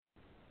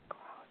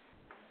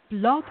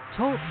Blog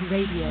Talk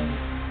Radio.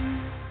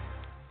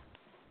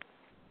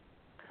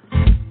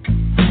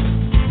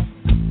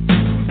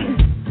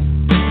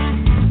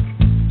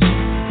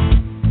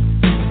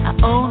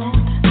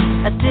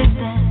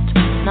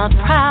 Not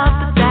proud,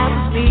 but that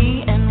was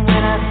me. And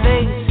when I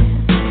face it,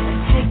 I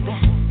take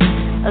back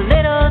a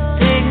little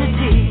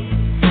dignity.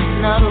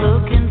 Not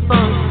looking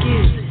for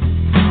excuses.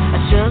 I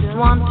just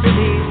want to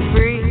be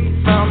free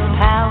from the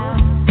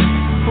power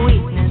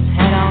weakness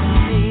had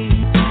on me.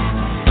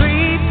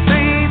 Free,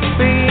 free,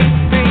 free,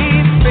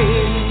 free,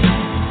 free.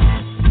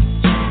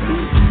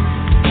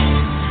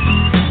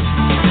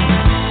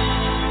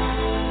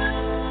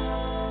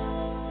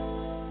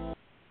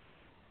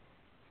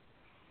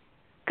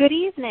 Good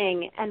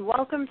evening, and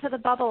welcome to the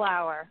Bubble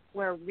Hour,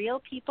 where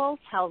real people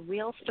tell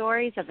real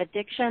stories of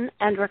addiction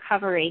and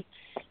recovery.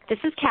 This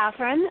is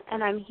Catherine,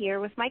 and I'm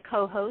here with my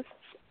co-hosts,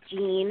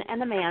 Jean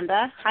and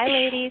Amanda. Hi,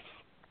 ladies.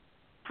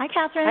 Hi,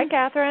 Catherine. Hi,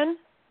 Catherine.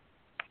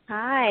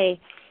 Hi.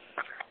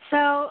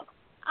 So,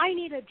 I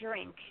need a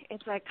drink.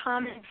 It's a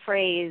common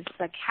phrase,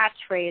 a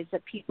catchphrase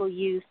that people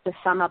use to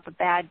sum up a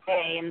bad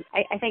day, and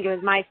I think it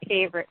was my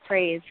favorite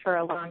phrase for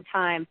a long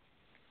time.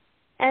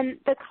 And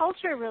the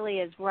culture really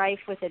is rife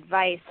with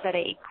advice that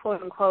a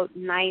quote-unquote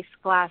nice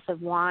glass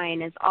of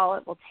wine is all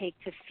it will take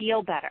to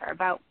feel better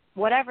about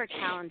whatever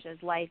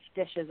challenges life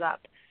dishes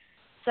up.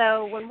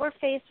 So when we're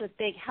faced with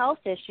big health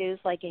issues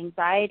like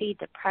anxiety,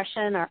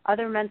 depression, or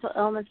other mental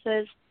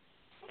illnesses,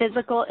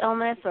 physical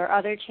illness or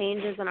other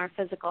changes in our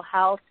physical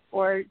health,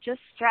 or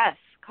just stress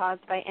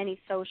caused by any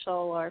social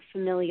or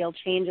familial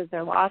changes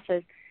or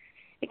losses,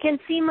 it can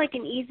seem like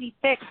an easy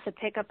fix to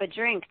pick up a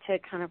drink to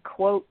kind of,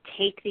 quote,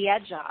 take the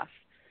edge off.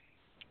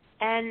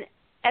 And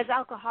as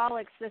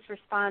alcoholics, this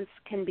response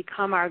can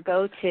become our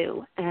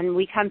go-to, and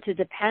we come to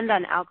depend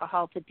on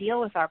alcohol to deal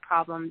with our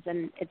problems,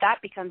 and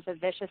that becomes a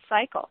vicious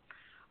cycle.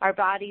 Our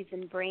bodies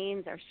and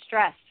brains are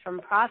stressed from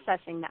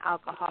processing the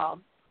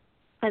alcohol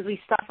as we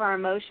stuff our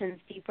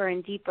emotions deeper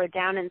and deeper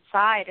down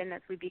inside, and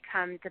as we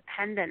become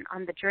dependent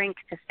on the drink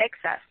to fix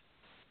us.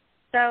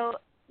 So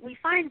we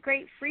find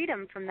great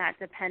freedom from that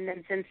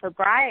dependence in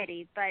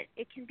sobriety, but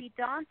it can be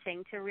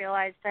daunting to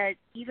realize that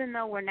even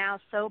though we're now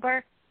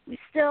sober, we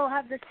still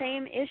have the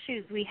same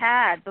issues we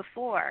had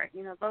before,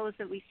 those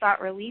that we sought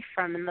relief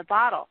from in the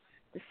bottle,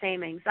 the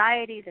same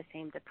anxiety, the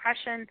same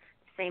depression,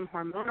 the same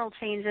hormonal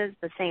changes,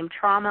 the same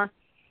trauma.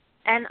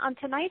 And on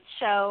tonight's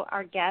show,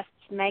 our guests,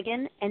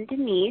 Megan and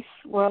Denise,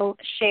 will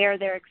share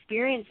their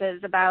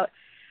experiences about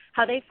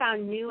how they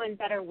found new and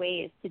better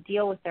ways to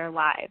deal with their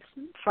lives.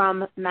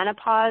 From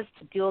menopause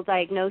to dual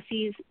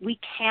diagnoses, we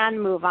can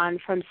move on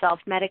from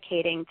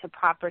self-medicating to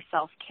proper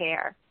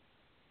self-care.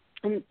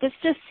 And this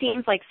just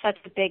seems like such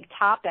a big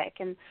topic,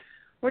 and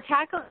we're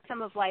tackling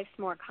some of life's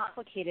more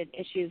complicated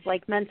issues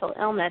like mental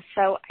illness.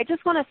 So I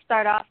just want to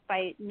start off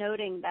by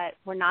noting that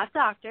we're not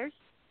doctors.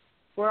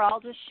 We're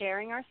all just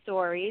sharing our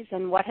stories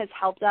and what has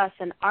helped us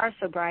in our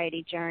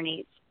sobriety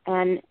journeys.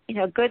 And,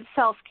 good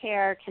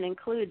self-care can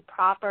include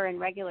proper and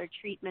regular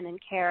treatment and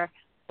care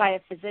by a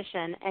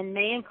physician and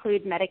may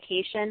include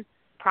medication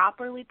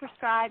properly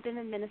prescribed and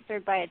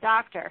administered by a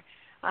doctor.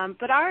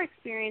 But our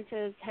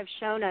experiences have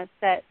shown us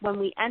that when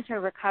we enter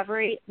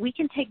recovery, we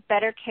can take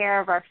better care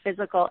of our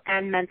physical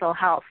and mental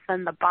health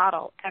than the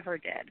bottle ever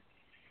did.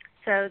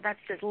 So that's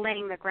just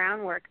laying the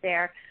groundwork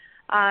there.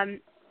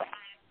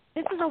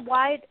 This is a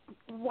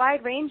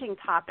wide-ranging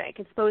topic.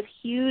 It's both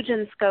huge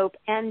in scope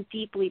and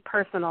deeply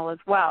personal as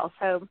well.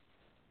 So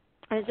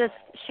I was just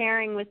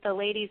sharing with the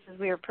ladies as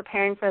we were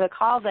preparing for the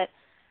call that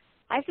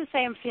I have to say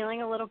I'm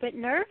feeling a little bit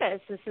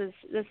nervous. This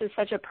is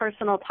such a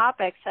personal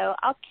topic, so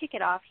I'll kick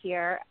it off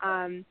here.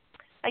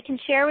 I can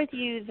share with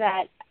you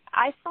that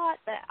I thought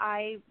that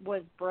I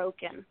was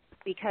broken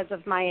because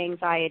of my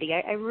anxiety.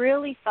 I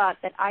really thought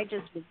that I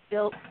just was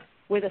built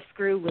with a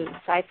screw loose.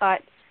 I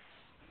thought,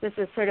 this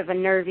is sort of a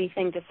nervy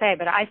thing to say,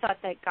 but I thought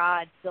that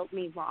God built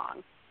me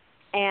wrong.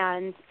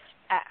 And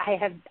I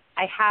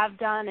have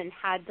done and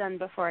had done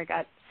before I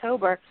got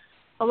sober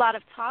a lot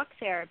of talk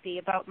therapy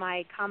about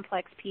my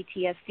complex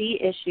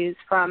PTSD issues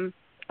from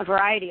a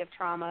variety of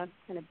trauma,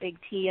 kind of big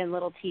T and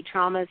little t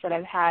traumas that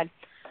I've had.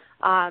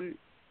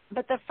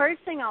 But the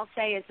first thing I'll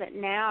say is that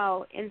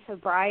now in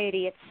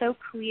sobriety, it's so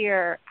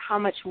clear how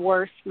much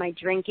worse my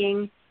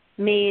drinking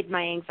made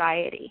my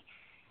anxiety.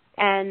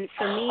 And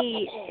for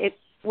me, it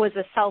was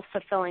a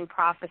self-fulfilling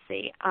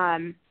prophecy.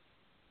 I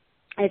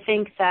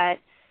think that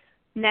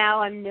now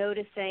I'm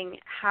noticing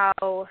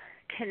how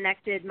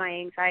connected my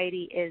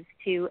anxiety is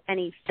to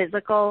any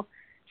physical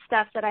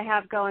stuff that I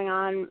have going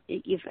on.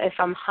 If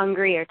I'm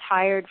hungry or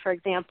tired, for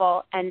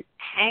example, and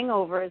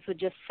hangovers would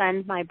just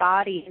send my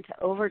body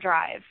into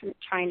overdrive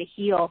trying to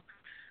heal,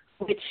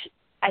 which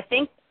I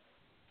think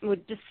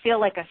would just feel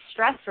like a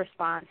stress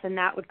response, and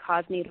that would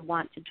cause me to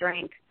want to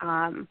drink.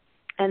 And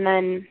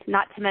then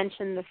not to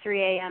mention the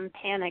 3 a.m.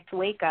 panicked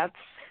wake-ups.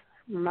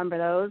 Remember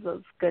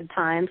those good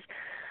times.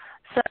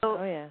 So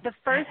the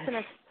first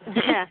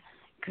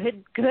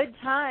good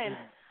time.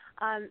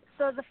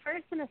 So the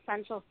first and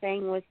essential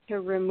thing was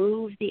to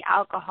remove the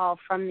alcohol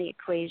from the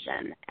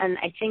equation. And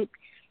I think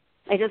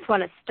I just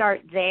want to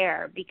start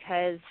there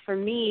because for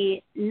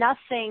me,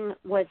 nothing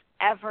was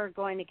ever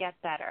going to get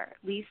better,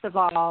 least of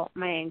all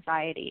my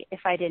anxiety, if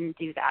I didn't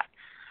do that,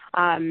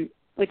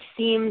 which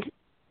seemed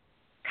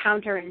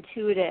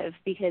counterintuitive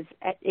because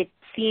it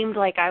seemed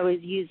like I was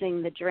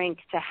using the drink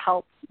to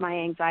help my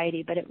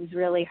anxiety, but it was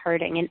really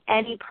hurting. And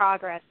any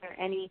progress or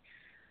any,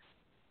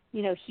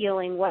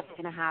 healing wasn't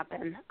going to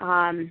happen.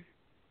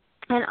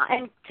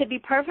 And to be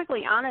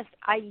perfectly honest,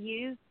 I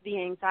used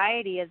the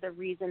anxiety as a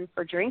reason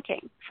for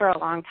drinking for a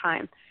long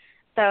time.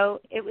 So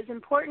it was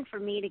important for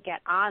me to get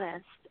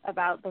honest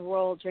about the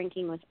role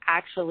drinking was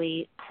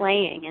actually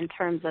playing in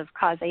terms of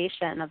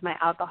causation of my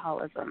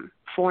alcoholism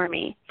for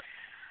me.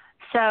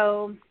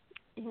 So,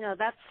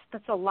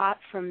 that's a lot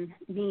from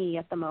me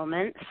at the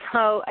moment.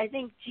 So I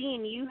think,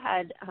 Jean, you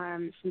had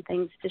some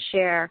things to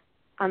share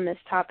on this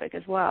topic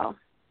as well.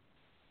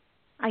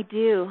 I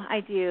do.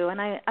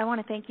 And I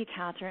want to thank you,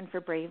 Catherine,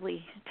 for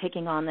bravely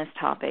taking on this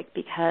topic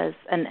because,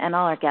 and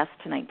all our guests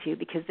tonight too,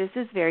 because this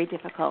is very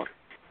difficult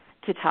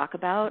to talk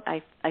about.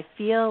 I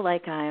feel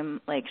like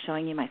I'm like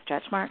showing you my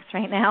stretch marks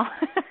right now.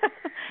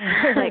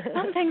 Like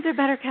some things are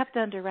better kept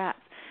under wraps.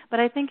 But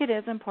I think it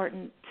is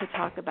important to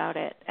talk about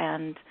it.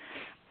 And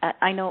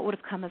I know it would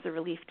have come as a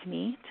relief to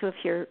me to have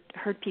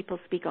heard people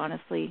speak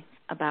honestly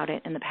about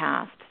it in the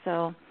past.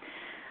 So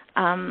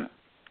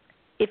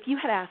if you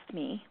had asked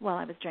me while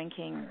I was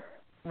drinking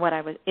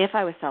if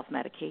I was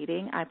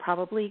self-medicating, I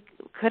probably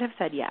could have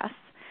said yes,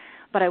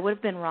 but I would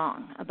have been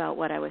wrong about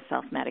what I was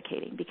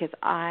self-medicating because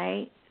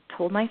I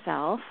told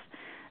myself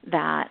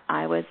that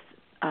I was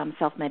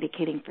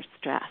self-medicating for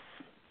stress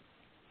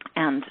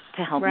and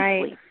to help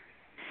me sleep.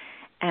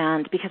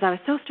 And because I was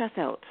so stressed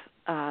out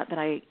that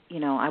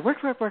I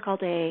work all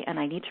day and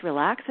I need to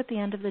relax at the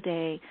end of the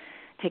day,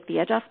 take the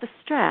edge off the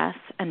stress,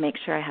 and make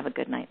sure I have a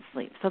good night's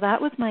sleep. So that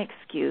was my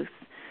excuse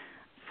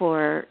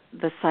for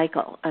the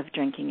cycle of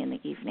drinking in the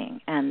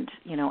evening. And,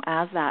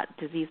 as that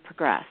disease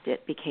progressed,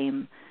 it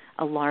became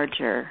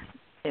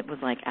it was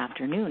like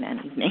afternoon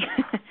and evening.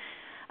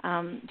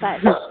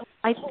 But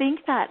I think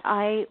that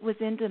I was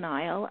in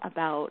denial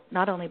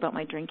not only about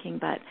my drinking,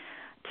 but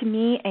to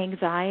me,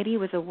 anxiety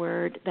was a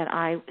word that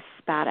I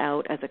spat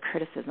out as a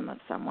criticism of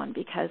someone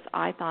because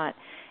I thought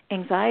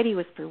anxiety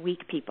was for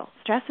weak people.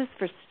 Stress is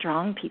for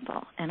strong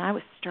people, and I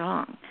was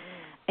strong.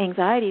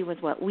 Anxiety was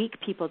what weak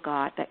people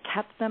got that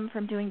kept them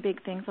from doing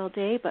big things all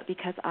day, but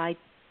because I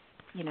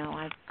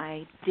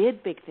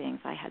did big things,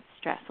 I had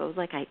stress. So it was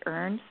like I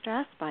earned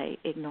stress by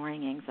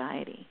ignoring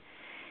anxiety.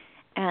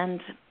 And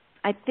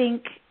I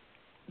think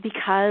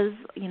because,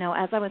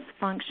 as I was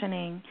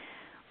functioning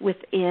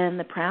within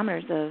the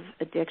parameters of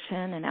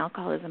addiction and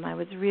alcoholism, I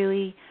was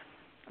really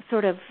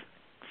sort of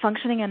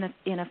functioning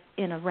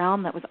in a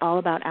realm that was all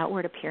about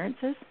outward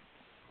appearances.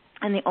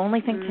 And the only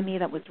thing to me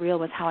that was real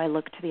was how I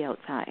looked to the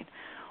outside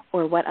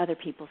or what other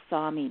people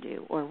saw me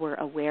do or were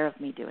aware of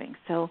me doing.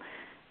 So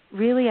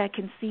really I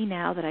can see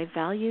now that I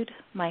valued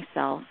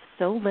myself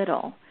so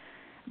little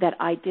that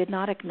I did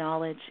not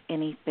acknowledge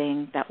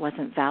anything that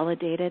wasn't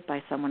validated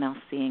by someone else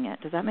seeing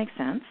it. Does that make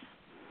sense?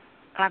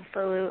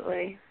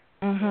 Absolutely.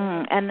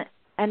 Mm-hmm.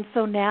 And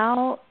so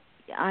now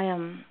I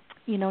am,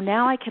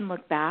 now I can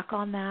look back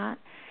on that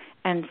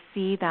and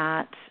see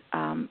that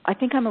I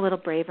think I'm a little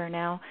braver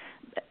now,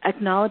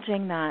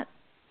 acknowledging my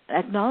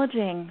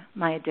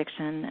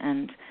addiction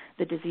and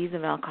the disease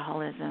of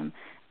alcoholism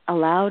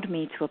allowed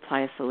me to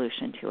apply a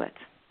solution to it.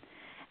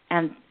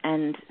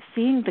 And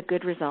seeing the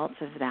good results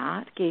of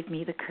that gave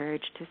me the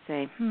courage to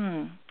say,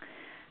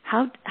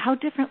 how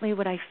differently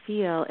would I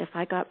feel if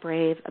I got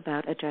brave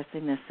about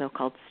addressing this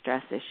so-called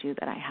stress issue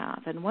that I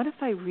have? And what if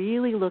I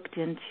really looked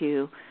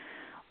into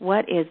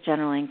what is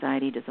general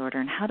anxiety disorder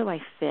and how do I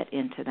fit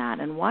into that?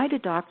 And why do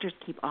doctors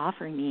keep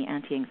offering me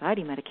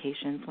anti-anxiety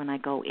medications when I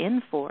go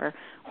in for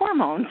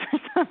hormones or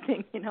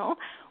something,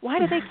 Why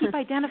do they keep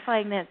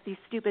identifying this, these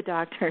stupid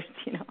doctors,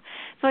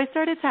 So I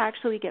started to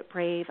actually get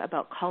brave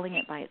about calling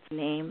it by its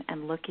name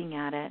and looking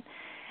at it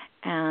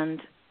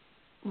and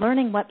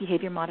learning what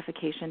behavior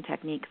modification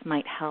techniques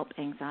might help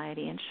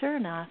anxiety. And sure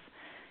enough,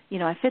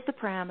 I fit the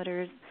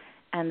parameters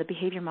and the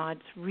behavior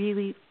mods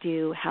really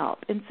do help.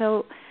 And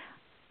so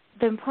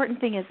the important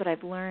thing is that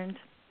I've learned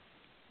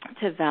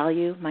to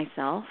value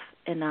myself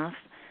enough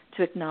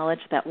to acknowledge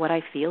that what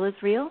I feel is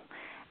real,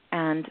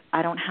 and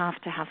I don't have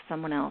to have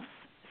someone else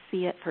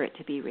see it for it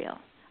to be real.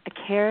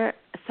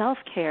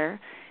 Self-care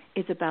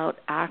is about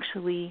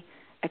actually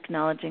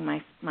acknowledging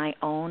my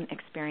own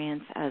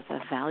experience as of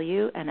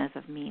value and as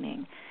of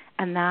meaning,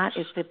 and that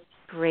is the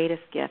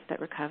greatest gift that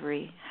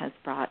recovery has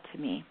brought to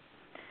me.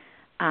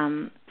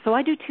 So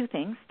I do two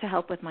things to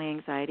help with my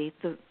anxiety.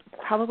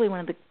 Probably one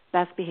of the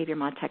best behavior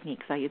mod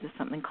techniques I use is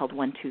something called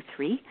 1, 2,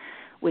 3,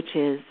 which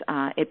is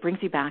it brings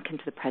you back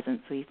into the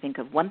present. So you think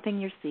of one thing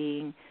you're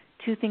seeing,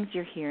 2 things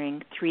you're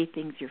hearing, 3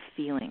 things you're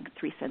feeling,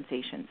 3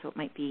 sensations. So it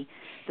might be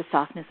the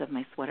softness of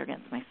my sweater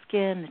against my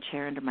skin, the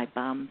chair under my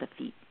bum,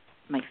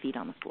 my feet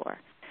on the floor.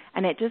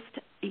 And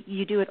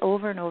you do it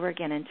over and over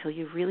again until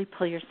you really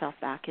pull yourself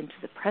back into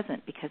the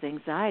present, because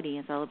anxiety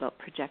is all about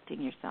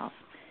projecting yourself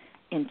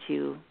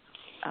into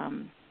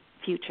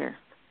future,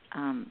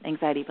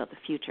 anxiety about the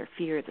future,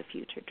 fear of the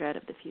future, dread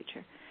of the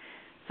future.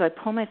 So I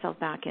pull myself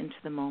back into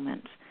the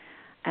moment,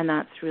 and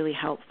that's really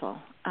helpful.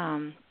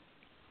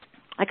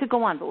 I could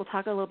go on, but we'll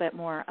talk a little bit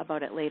more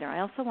about it later. I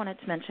also wanted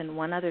to mention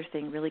one other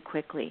thing really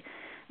quickly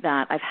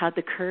that I've had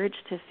the courage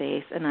to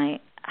face, and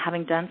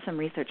having done some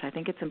research, I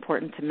think it's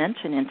important to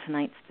mention in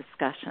tonight's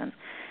discussion.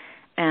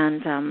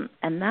 And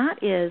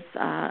that is,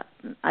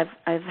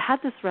 I've had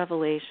this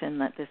revelation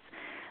that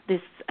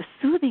this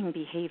soothing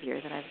behavior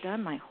that I've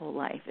done my whole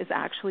life is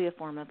actually a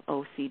form of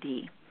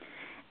OCD.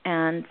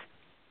 And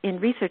in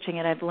researching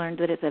it, I've learned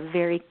that it's a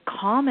very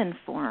common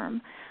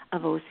form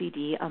of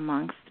OCD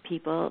amongst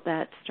people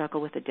that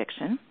struggle with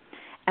addiction,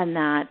 and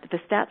that the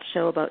stats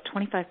show about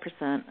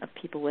 25% of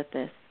people with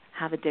this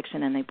have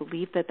addiction, and they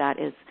believe that that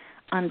is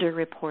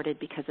underreported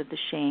because of the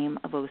shame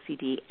of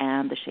OCD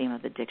and the shame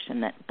of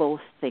addiction, that both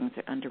things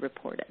are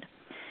underreported.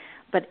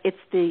 But it's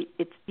the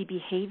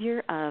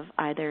behavior of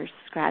either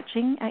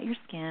scratching at your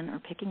skin or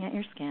picking at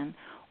your skin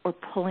or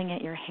pulling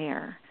at your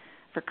hair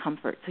for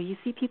comfort. So you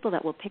see people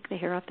that will pick the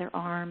hair off their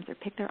arms or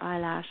pick their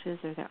eyelashes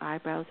or their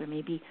eyebrows or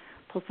maybe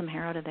pull some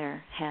hair out of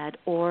their head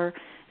or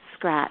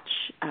scratch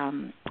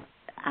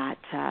at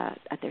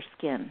their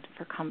skin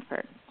for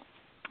comfort.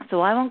 So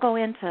I won't go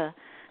into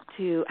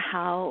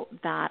how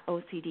that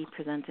OCD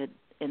presented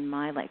in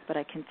my life, but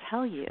I can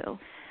tell you,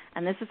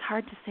 and this is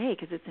hard to say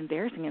because it's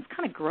embarrassing, it's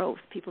kind of gross,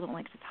 people don't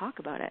like to talk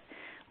about it,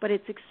 but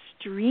it's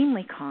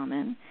extremely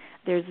common.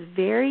 There's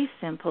very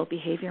simple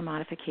behavior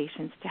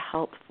modifications to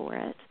help for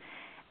it.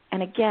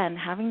 And again,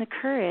 having the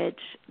courage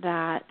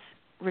that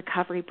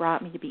recovery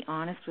brought me to be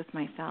honest with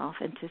myself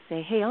and to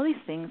say, hey, all these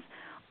things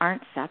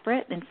aren't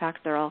separate. In fact,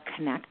 they're all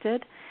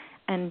connected.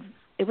 And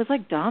it was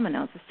like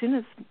dominoes. As soon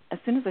as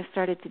I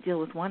started to deal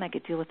with one, I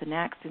could deal with the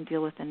next and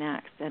deal with the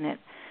next. And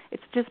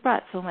it's just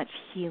brought so much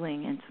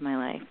healing into my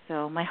life.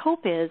 So my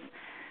hope is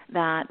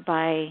that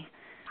by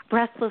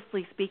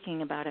breathlessly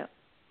speaking about it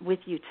with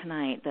you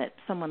tonight, that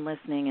someone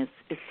listening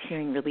is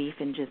hearing relief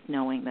and just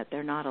knowing that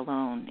they're not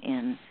alone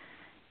in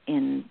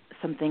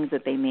some things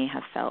that they may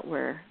have felt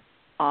were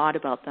odd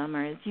about them.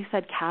 Or as you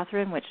said,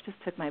 Catherine, which just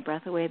took my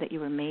breath away, that you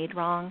were made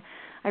wrong.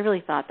 I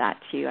really thought that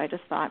too. I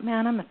just thought,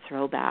 man, I'm a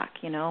throwback,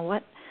 you know,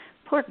 what,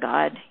 poor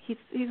God,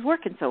 he's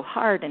working so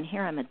hard and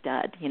here I'm a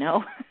dud, you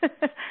know.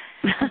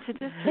 And to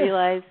just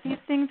realize these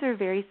things are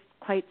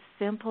quite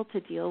simple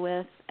to deal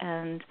with,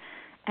 and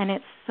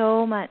it's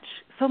so much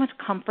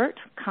comfort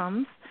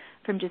comes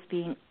from just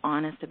being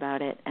honest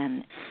about it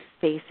and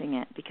facing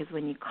it, because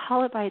when you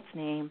call it by its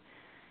name,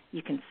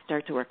 you can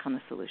start to work on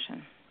the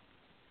solution.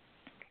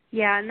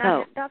 Yeah,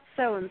 and that's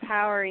so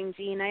empowering,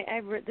 Jean.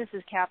 This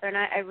is Catherine.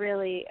 I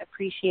really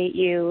appreciate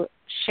you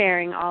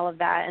sharing all of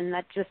that, and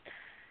that just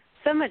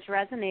so much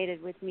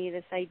resonated with me,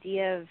 this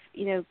idea of,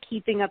 you know,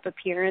 keeping up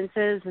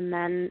appearances, and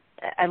then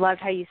I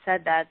loved how you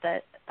said that the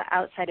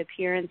outside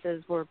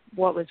appearances were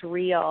what was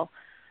real,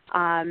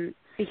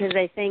 because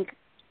I think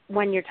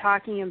when you're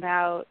talking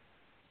about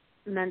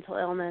mental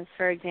illness,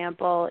 for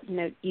example, you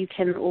know, you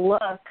can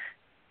look,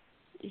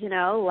 you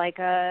know, like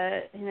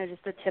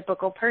just a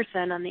typical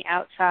person on the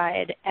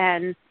outside,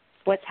 and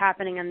what's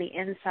happening on the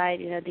inside,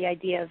 you know, the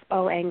idea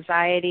of,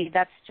 anxiety,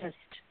 that's just,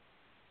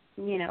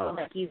 you know,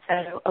 like you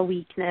said, a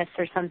weakness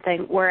or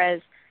something.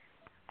 Whereas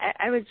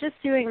I was just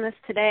doing this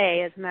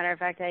today, as a matter of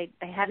fact, I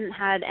hadn't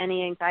had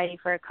any anxiety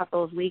for a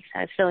couple of weeks.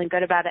 I was feeling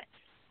good about it.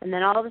 And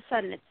then all of a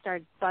sudden it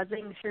started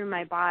buzzing through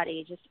my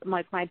body, just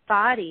like my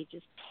body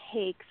just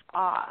takes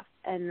off,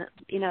 and,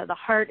 you know, the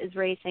heart is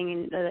racing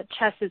and the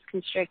chest is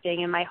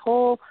constricting, and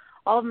all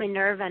of my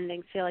nerve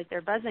endings feel like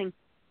they're buzzing.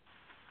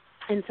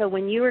 And so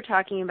when you were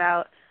talking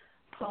about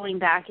pulling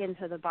back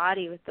into the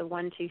body with the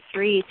 1, 2,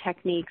 3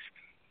 techniques,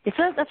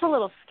 that's a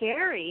little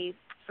scary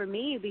for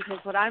me, because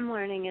what I'm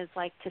learning is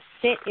like to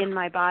sit in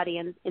my body,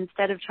 and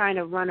instead of trying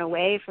to run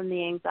away from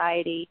the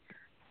anxiety,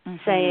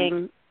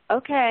 saying,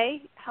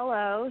 okay,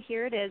 hello,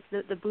 here it is.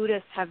 The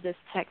Buddhists have this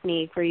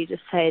technique where you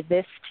just say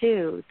this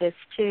too,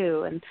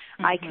 and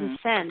I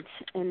consent,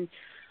 and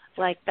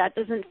like that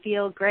doesn't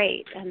feel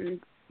great. And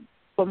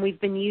when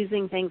we've been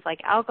using things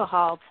like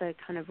alcohol to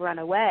kind of run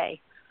away,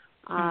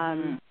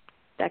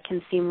 that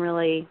can seem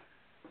really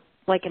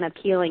like an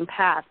appealing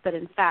path. But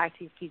in fact,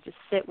 if you just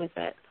sit with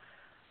it,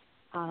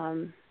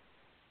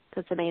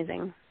 that's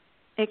amazing.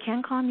 It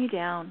can calm you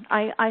down.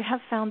 I have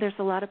found there's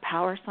a lot of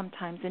power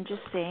sometimes in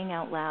just saying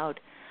out loud,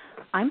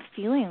 I'm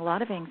feeling a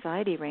lot of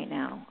anxiety right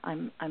now.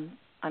 I'm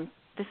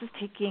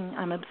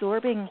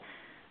absorbing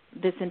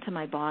this into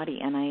my body,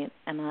 and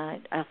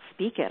I'll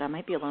speak it. I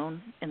might be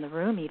alone in the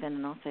room even,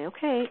 and I'll say,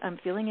 okay, I'm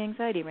feeling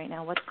anxiety right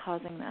now. What's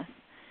causing this?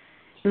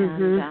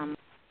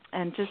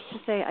 And just to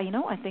say, you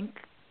know, I think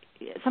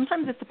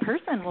sometimes it's a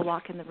person will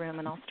walk in the room,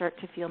 and I'll start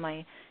to feel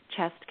my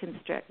chest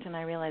constrict, and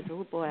I realize,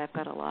 oh boy, I've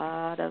got a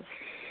lot of,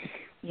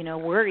 you know,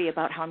 worry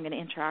about how I'm going to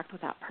interact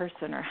with that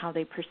person or how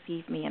they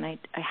perceive me, and I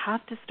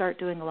have to start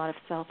doing a lot of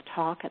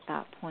self-talk at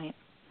that point.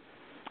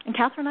 And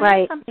Catherine, I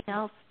have something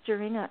else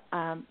during a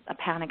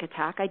panic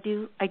attack. I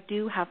do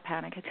have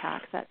panic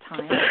attacks at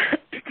times,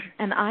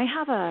 and I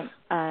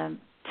have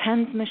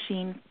TENS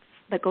machine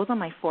that goes on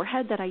my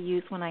forehead that I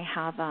use when I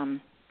have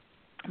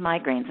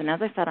migraines. And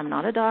as I said, I'm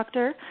not a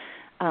doctor,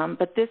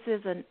 but this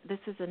is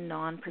a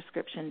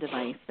non-prescription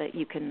device that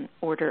you can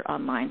order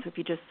online. So if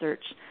you just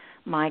search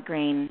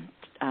migraine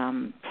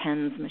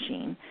TENS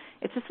machine,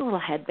 it's just a little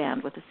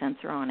headband with a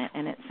sensor on it,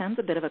 and it sends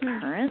a bit of a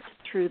current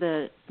through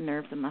the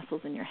nerves and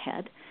muscles in your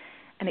head,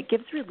 and it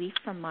gives relief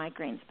from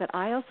migraines. But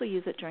I also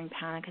use it during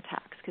panic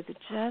attacks because it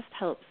just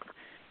helps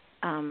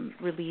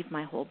relieve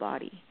my whole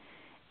body.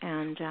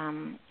 And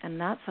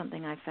that's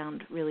something I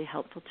found really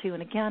helpful too.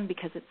 And again,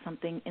 because it's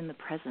something in the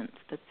present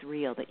that's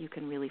real that you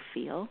can really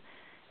feel,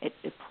 it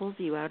pulls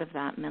you out of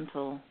that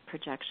mental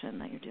projection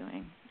that you're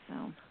doing.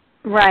 So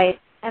right,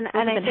 and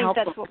I think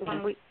that's what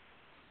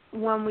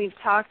when we've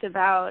talked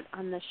about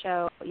on the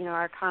show,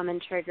 our common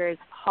triggers: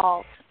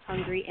 halt,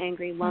 hungry,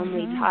 angry,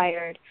 lonely,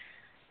 tired.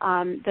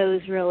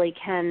 Those really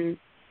can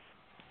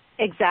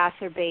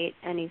exacerbate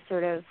any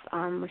sort of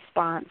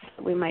response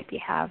that we might be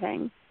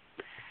having.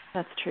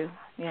 That's true.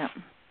 Yeah.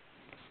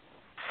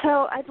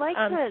 So I'd like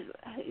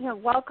to,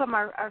 welcome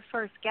our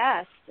first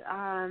guest.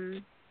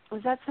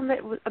 Was that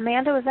somebody?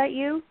 Amanda, was that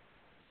you?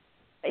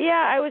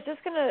 Yeah, I was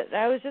just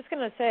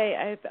gonna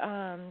say,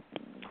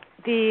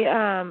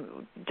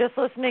 just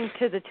listening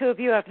to the two of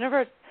you, I've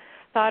never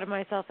thought of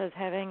myself as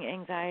having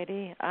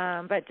anxiety,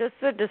 but just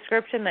the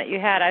description that you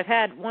had, I've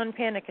had one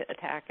panic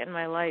attack in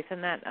my life,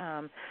 and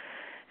that.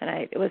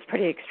 It was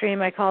pretty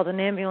extreme. I called an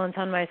ambulance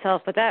on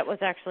myself, but that was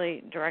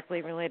actually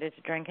directly related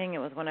to drinking. It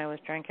was when I was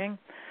drinking.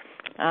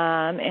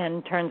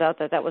 And turns out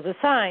that was a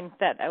sign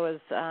that I was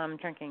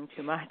drinking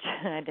too much.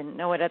 I didn't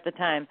know it at the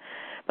time.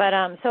 But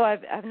so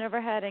I've never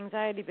had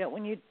anxiety, but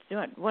when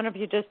one of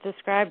you just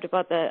described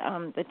about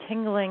the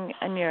tingling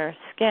in your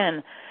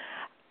skin,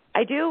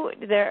 I do.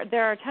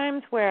 There are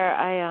times where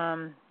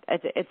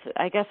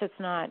I guess it's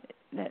not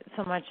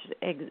so much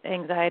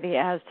anxiety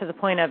as to the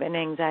point of an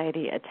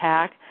anxiety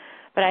attack.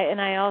 But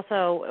I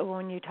also,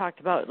 when you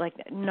talked about like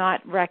not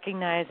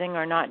recognizing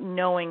or not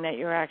knowing that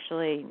you're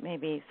actually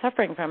maybe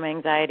suffering from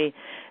anxiety,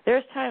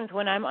 there's times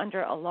when I'm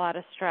under a lot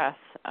of stress,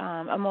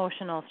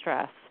 emotional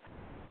stress,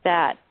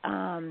 that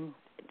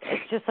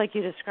it's just like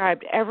you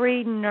described.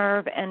 Every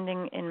nerve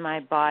ending in my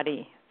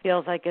body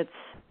feels like it's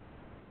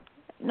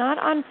not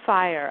on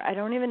fire. I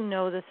don't even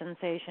know the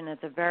sensation.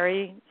 It's a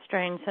very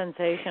strange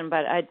sensation,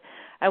 but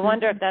I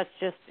wonder if that's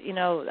just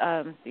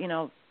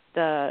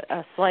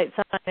a slight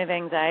sign of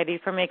anxiety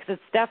for me, because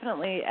it's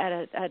definitely at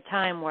a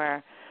time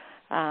where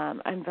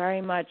I'm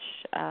very much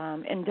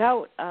in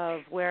doubt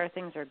of where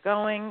things are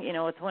going.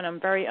 It's when I'm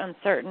very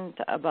uncertain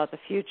about the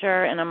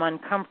future and I'm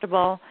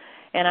uncomfortable,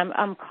 and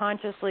I'm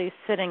consciously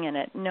sitting in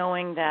it,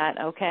 knowing that,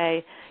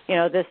 okay,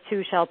 this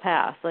too shall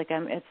pass.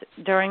 It's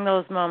during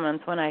those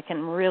moments when I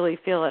can really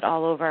feel it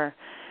all over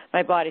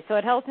my body. So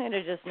it helps me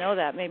to just know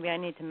that. Maybe I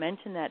need to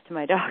mention that to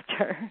my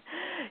doctor,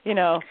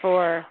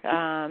 for,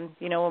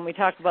 when we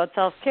talk about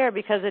self-care,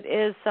 because it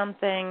is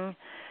something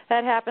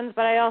that happens,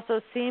 but I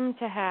also seem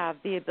to have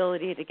the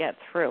ability to get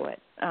through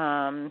it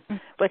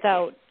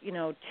without,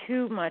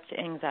 too much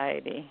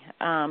anxiety.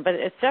 But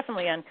it's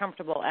definitely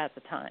uncomfortable at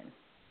the time.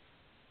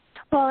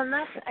 Well, and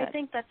I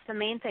think that's the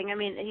main thing. I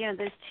mean,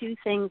 there's two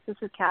things, this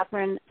is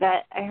Catherine,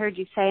 that I heard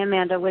you say,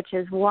 Amanda, which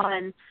is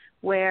one,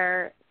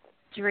 where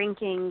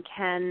drinking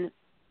can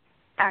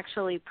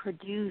actually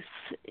produce,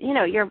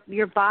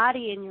 your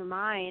body and your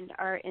mind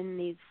are in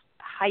these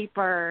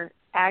hyper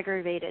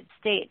aggravated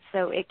states,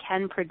 so it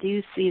can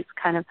produce these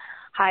kind of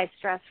high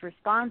stress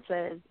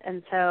responses.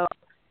 And so,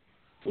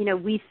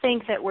 we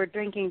think that we're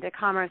drinking to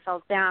calm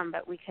ourselves down,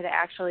 but we could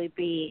actually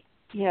be,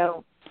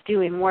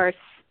 doing worse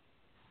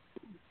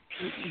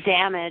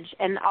damage.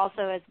 And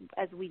also,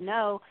 as we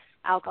know,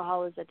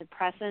 alcohol is a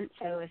depressant,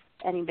 so if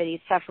anybody's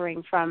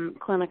suffering from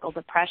clinical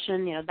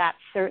depression, that's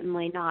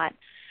certainly not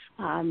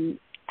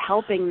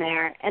helping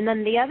there. And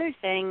then the other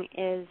thing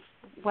is,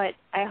 what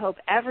I hope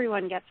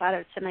everyone gets out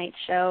of tonight's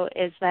show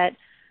is that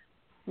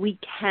we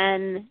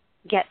can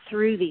get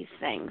through these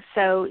things.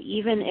 So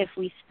even if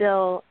we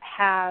still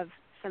have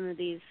some of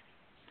these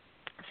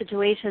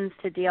situations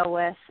to deal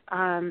with,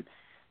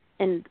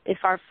 and if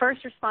our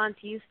first response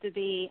used to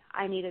be,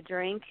 I need a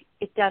drink,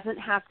 it doesn't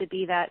have to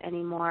be that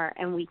anymore,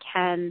 and we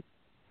can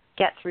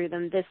get through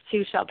them. This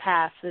too shall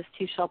pass, this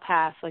too shall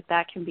pass.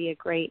 That can be a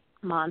great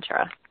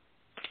mantra.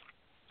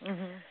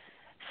 Mm-hmm.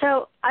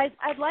 So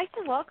I'd like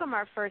to welcome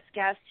our first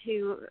guest,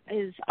 who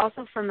is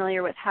also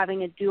familiar with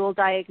having a dual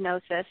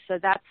diagnosis. So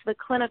that's the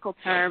clinical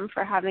term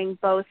for having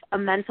both a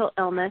mental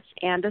illness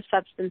and a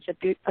substance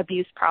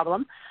abuse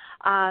problem.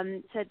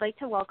 So I'd like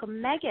to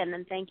welcome Megan,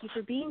 and thank you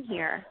for being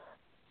here.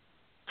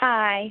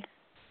 Hi.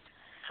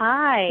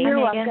 Hi.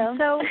 You're Megan. welcome.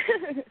 So,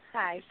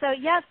 hi. So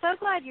so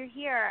glad you're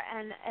here,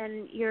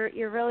 and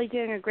you're really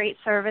doing a great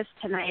service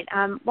tonight.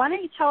 Why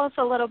don't you tell us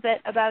a little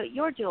bit about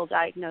your dual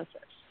diagnosis?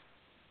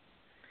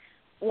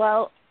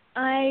 Well,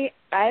 I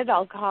have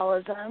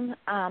alcoholism.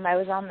 I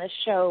was on this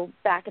show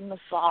back in the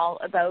fall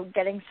about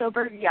getting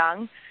sober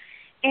young,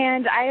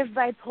 and I have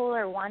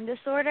bipolar 1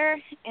 disorder,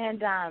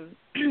 and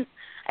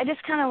I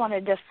just kind of want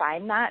to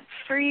define that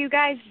for you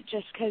guys,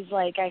 just because,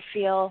 like, I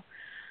feel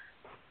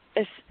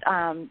this,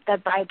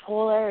 that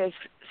bipolar is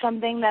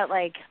something that,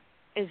 like,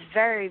 is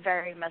very,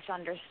 very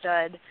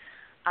misunderstood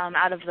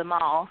out of them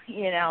all,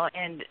 you know,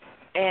 and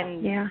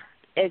yeah.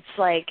 It's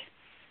like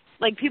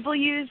people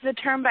use the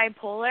term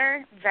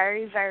bipolar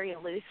very, very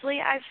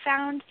loosely, I've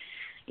found,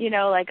 you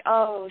know, like,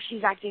 oh,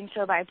 she's acting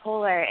so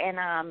bipolar, and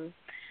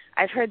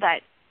I've heard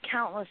that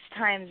countless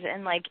times,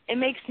 and, like, it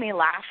makes me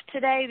laugh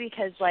today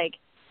because, like,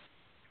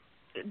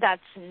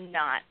 that's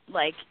not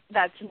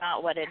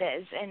what it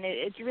is, and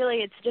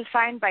it's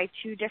defined by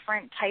two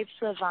different types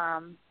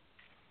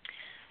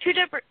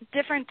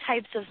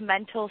of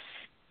mental,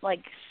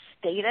 like,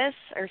 status,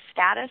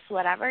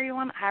 however you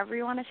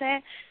want to say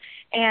it,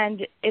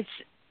 and it's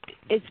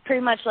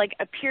pretty much like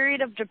a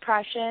period of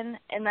depression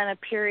and then a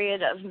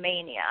period of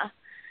mania.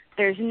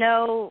 There's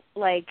no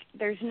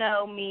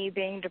me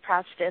being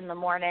depressed in the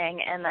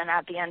morning and then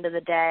at the end of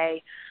the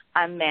day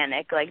I'm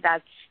manic. Like,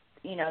 that's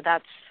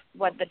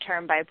what the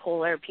term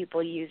bipolar,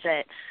 people use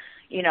it,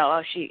 you know,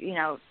 oh,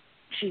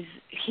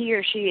 he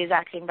or she is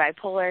acting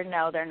bipolar.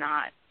 No, they're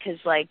not,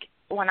 because, like,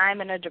 when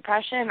I'm in a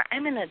depression,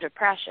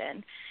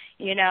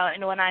 you know,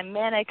 and when I'm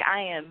manic,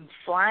 I am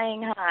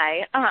flying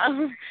high,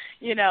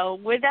 you know,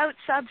 without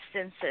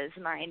substances,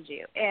 mind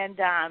you. And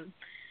I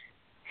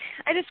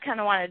just kind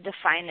of want to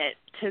define it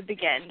to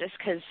begin, just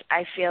because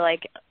I feel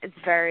like it's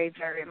very,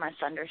 very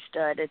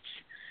misunderstood.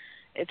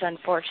 It's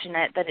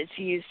unfortunate that it's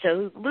used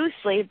so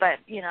loosely, but,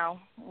 you know,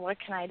 what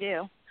can I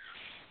do?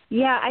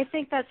 Yeah, I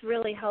think that's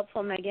really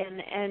helpful, Megan.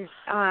 And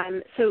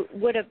so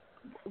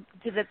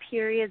do the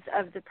periods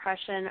of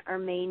depression or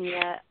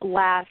mania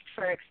last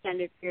for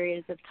extended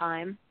periods of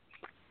time?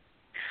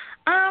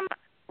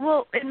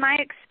 Well, in my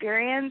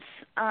experience,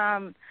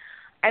 I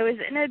was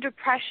in a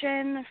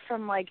depression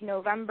from, like,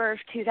 November of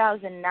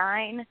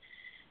 2009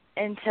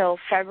 until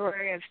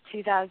February of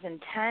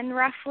 2010,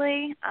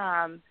 roughly.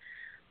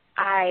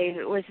 I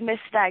was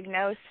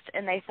misdiagnosed,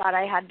 and they thought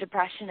I had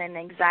depression and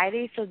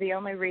anxiety, so the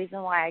only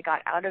reason why I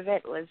got out of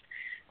it was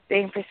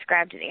being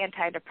prescribed an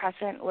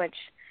antidepressant, which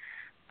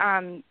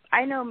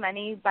I know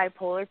many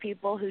bipolar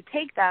people who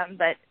take them,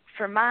 but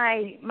for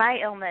my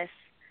illness,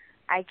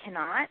 I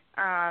cannot,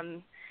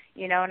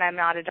 you know, and I'm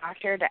not a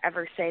doctor to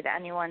ever say to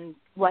anyone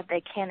what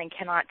they can and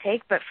cannot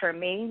take, but for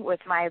me,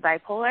 with my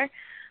bipolar,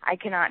 I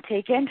cannot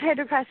take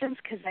antidepressants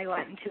because I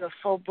went into a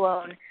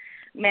full-blown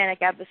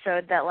manic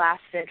episode that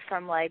lasted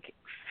from, like,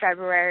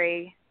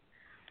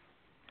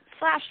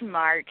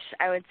 February/March,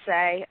 I would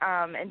say,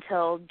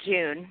 until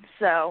June.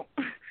 So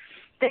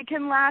they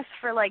can last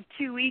for, like,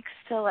 2 weeks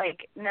to,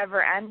 like,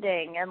 never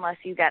ending unless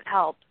you get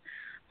help.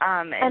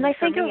 And I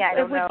think it would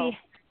be.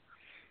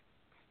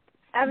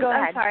 I'm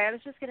sorry, I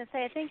was just going to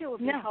say, I think it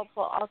would be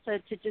helpful also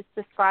to just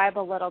describe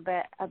a little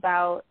bit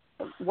about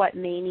what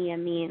mania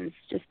means,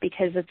 just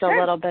because it's a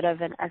little bit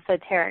of an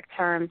esoteric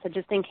term. So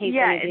just in case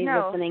anybody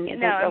listening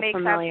isn't so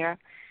familiar.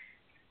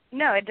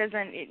 No, it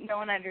doesn't. No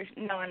one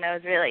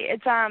knows really.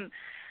 It's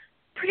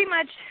pretty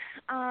much.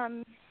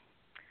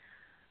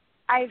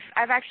 I've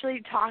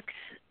actually talked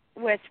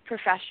with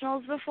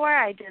professionals before.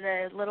 I did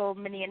a little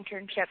mini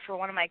internship for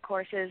one of my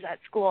courses at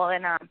school,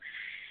 and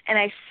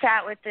I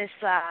sat with this.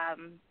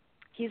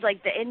 He's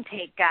like the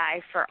intake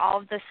guy for all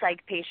of the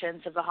psych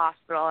patients of the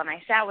hospital, and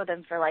I sat with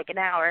him for like an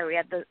hour. We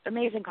had this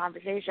amazing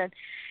conversation,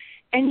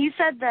 and he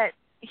said that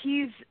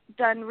he's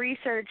done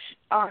research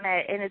on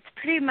it, and it's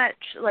pretty much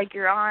like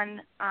you're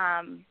on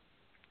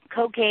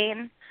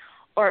cocaine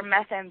or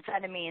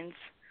methamphetamines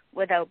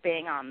without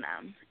being on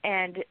them,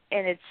 and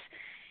it's,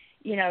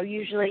 you know,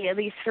 usually, at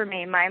least for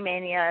me, my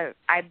mania,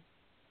 I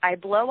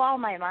blow all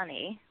my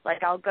money.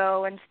 Like, I'll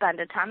go and spend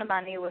a ton of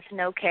money with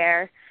no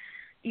care.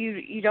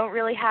 You don't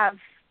really have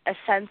a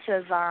sense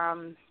of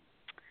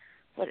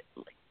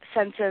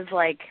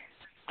like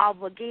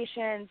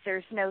obligations.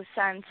 There's no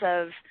sense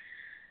of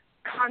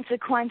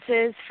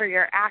consequences for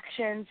your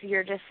actions.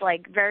 You're just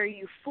like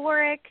very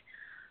euphoric.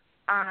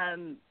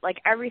 Like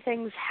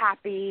everything's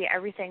happy,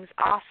 everything's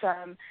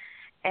awesome,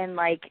 and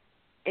like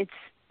it's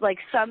like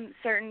some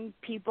certain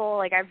people,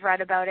 like I've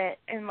read about it,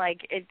 and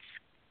like it's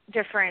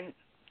different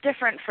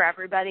for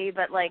everybody,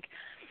 but like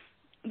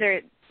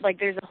there's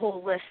a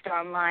whole list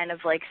online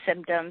of like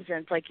symptoms, and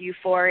it's like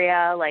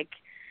euphoria, like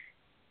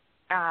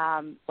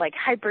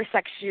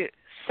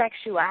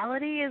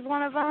hypersexuality is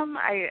one of them.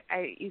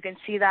 You can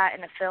see that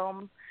in a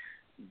film.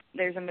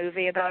 There's a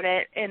movie about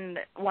it, and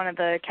one of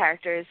the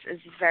characters is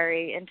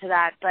very into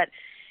that. But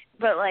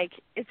like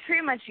it's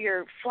pretty much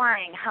you're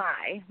flying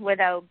high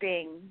without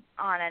being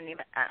on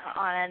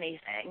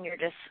anything. You're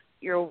just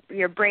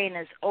your brain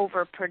is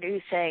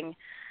overproducing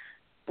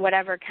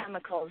whatever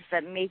chemicals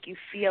that make you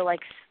feel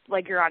like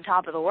you're on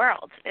top of the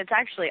world. It's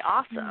actually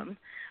awesome,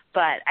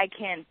 but I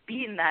can't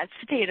be in that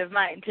state of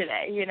mind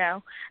today, you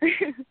know.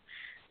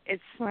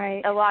 It's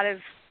right. A lot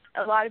of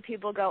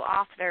people go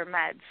off their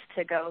meds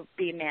to go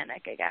be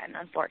manic again,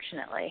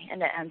 unfortunately,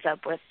 and it ends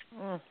up with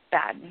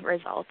bad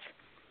results.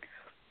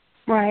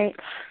 Right.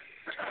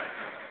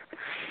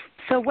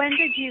 So when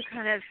did you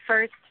kind of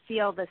first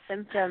feel the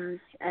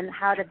symptoms, and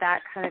how did that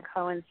kind of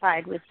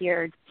coincide with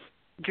your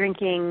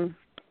drinking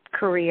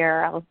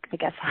career, I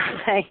guess I'll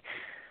say?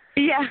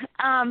 Yeah.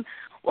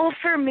 Well,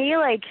 for me,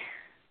 like,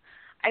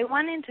 I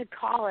went into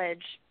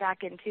college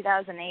back in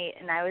 2008,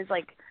 and I was,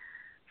 like,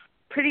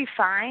 pretty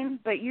fine.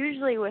 But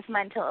usually with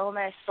mental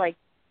illness, like,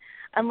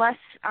 unless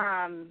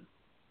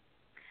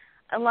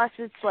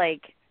it's,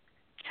 like,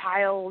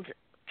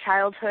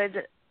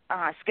 childhood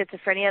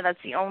schizophrenia, that's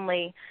the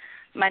only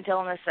mental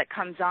illness that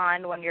comes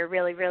on when you're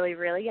really, really,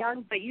 really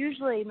young. But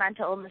usually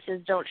mental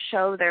illnesses don't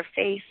show their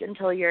face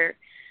until you're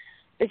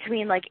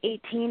between, like,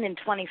 18 and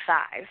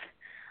 25.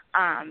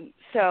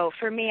 So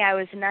for me, I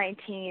was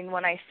 19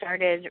 when I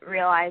started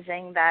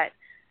realizing that,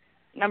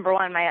 number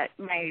one, my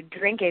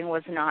drinking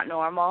was not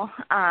normal,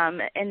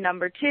 and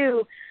number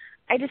two,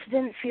 I just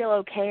didn't feel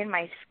okay in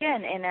my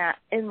skin.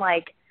 And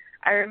like,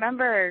 I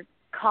remember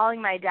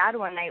calling my dad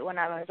one night when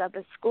I was up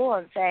at school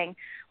and saying,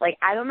 like,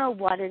 I don't know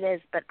what it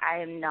is, but I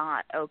am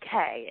not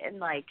okay. And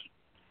like,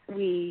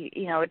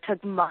 it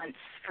took months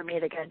for me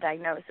to get a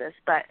diagnosis,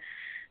 but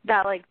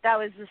that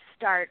was the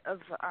start of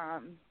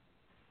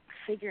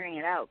figuring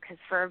it out, because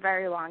for a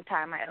very long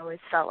time I always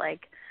felt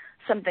like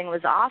something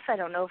was off. I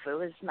don't know if it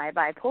was my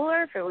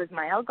bipolar, if it was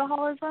my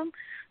alcoholism,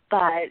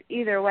 but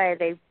either way,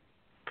 they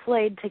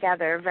played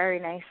together very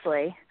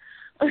nicely.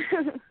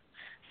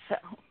 So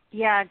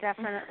yeah,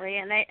 definitely.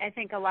 And I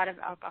think a lot of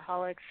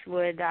alcoholics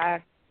would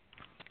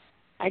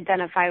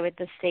identify with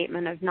the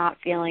statement of not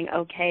feeling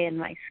okay in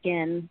my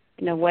skin,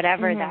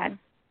 whatever that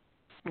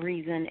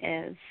reason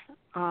is.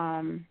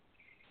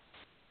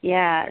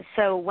 Yeah.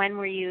 So when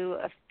were you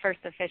first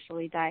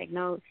officially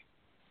diagnosed?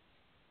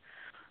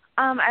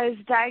 I was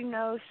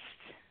diagnosed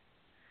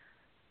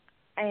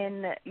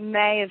in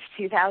May of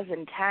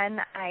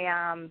 2010.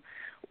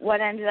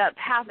 What ended up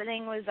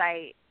happening was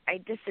I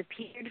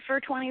disappeared for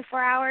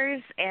 24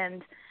 hours,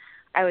 and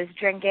I was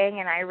drinking,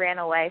 and I ran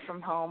away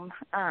from home,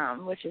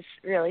 which is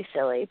really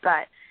silly.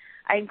 But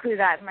I include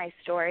that in my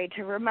story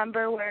to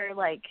remember where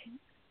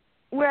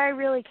I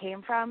really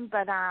came from.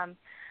 But I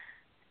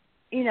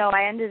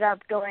ended up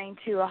going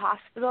to a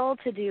hospital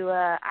to do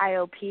a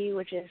IOP,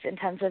 which is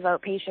intensive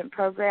outpatient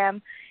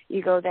program.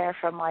 You go there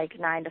from like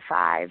 9 to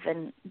 5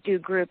 and do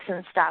groups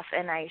and stuff.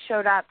 And I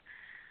showed up,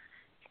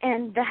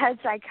 and the head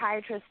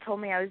psychiatrist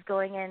told me I was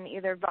going in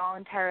either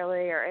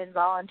voluntarily or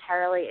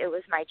involuntarily. It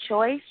was my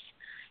choice,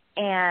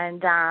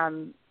 and I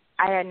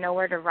had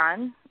nowhere to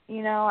run.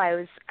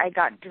 I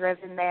got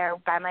driven there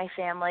by my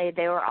family.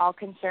 They were all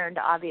concerned,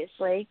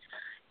 obviously,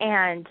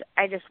 and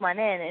I just went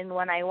in. And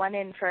when I went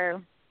in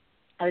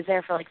I was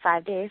there for like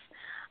 5 days.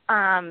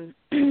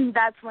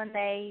 That's when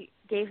they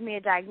gave me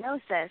a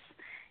diagnosis,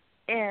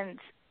 and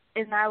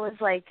I was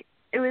like,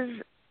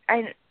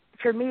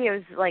 for me, it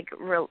was like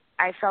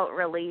I felt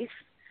relief,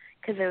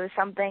 because it was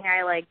something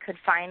I could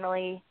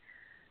finally,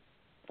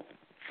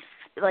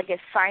 it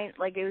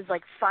was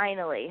like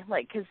finally,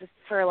 because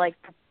for like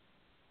the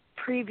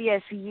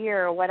previous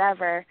year or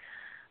whatever,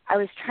 I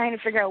was trying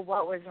to figure out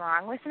what was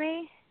wrong with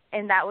me,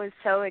 and that was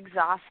so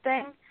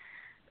exhausting.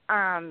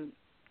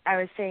 I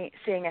was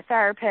seeing a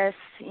therapist,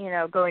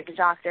 going to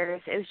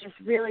doctors. It was just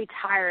really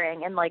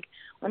tiring. And,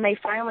 when they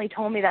finally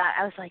told me that,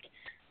 I was like,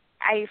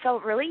 I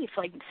felt relief.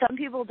 Some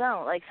people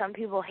don't. Some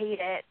people hate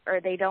it, or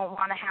they don't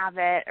want to have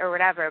it or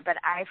whatever. But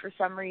I, for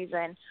some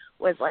reason,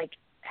 was,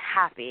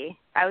 happy.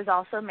 I was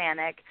also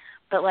manic.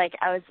 But,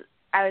 I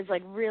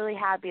was really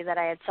happy that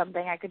I had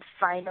something I could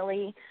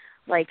finally,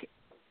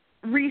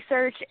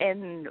 research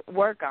and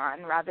work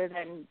on rather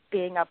than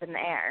being up in the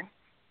air.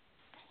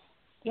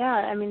 Yeah,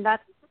 I mean,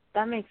 that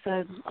makes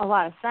a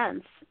lot of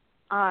sense.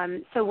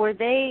 So were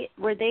they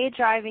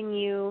driving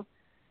you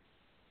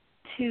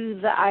to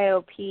the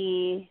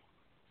IOP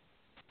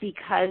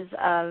because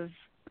of,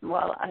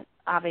 well,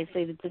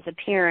 obviously the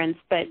disappearance,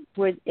 but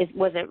was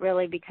it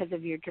really because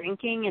of your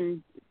drinking,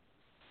 and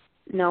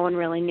no one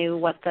really knew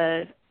what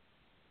the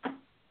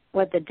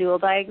dual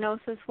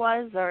diagnosis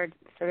was, or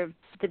sort of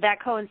did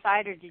that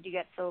coincide, or did you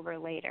get sober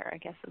later, I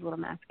guess is what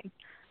I'm asking?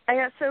 I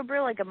got sober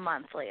a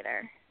month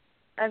later.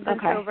 I've been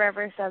sober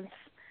ever since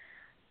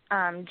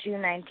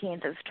June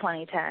 19th of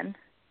 2010.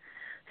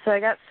 So I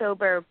got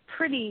sober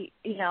pretty,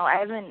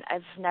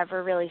 I've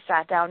never really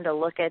sat down to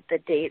look at the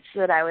dates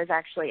that I was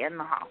actually in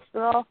the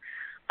hospital,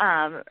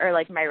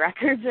 or my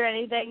records or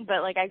anything,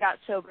 but I got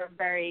sober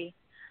very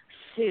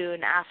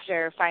soon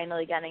after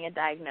finally getting a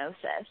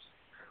diagnosis,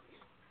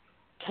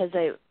 because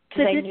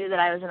I knew that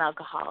I was an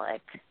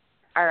alcoholic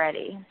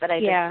already, but I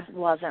just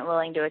wasn't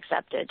willing to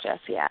accept it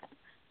just yet.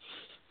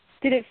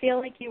 Did it feel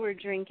like you were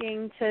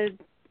drinking to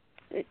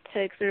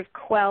sort of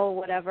quell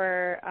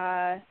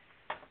whatever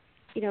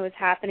was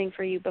happening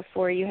for you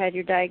before you had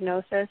your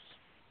diagnosis?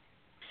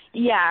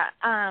 Yeah,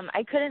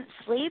 I couldn't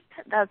sleep.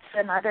 That's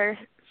another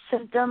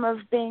symptom of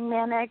being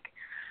manic.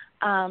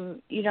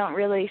 You don't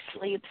really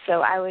sleep,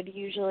 so I would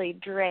usually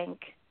drink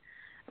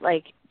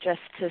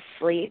just to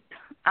sleep.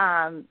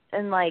 And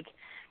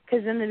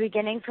because in the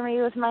beginning for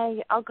me with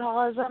my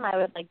alcoholism, I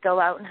would go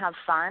out and have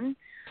fun,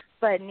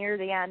 but near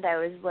the end I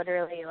was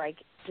literally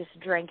just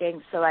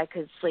drinking so I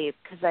could sleep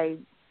because I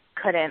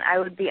couldn't. I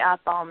would be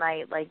up all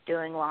night, like,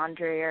 doing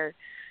laundry or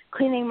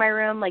cleaning my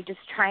room, like, just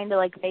trying to,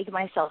 like, make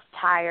myself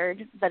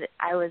tired, but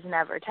I was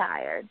never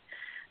tired.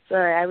 So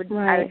I would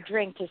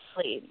drink to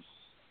sleep,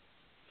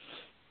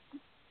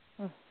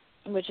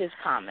 which is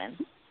common.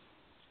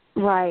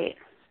 Right.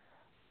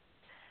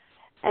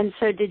 And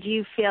so did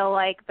you feel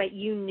like, but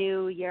you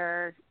knew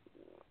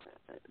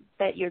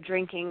that your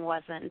drinking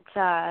wasn't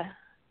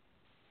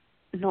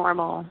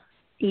normal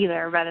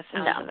either by the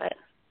sounds of it?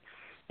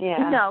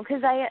 Yeah. No,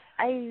 because I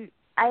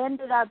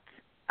ended up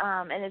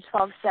in a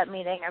 12-step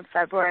meeting in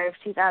February of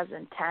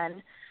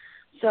 2010.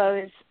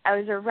 So I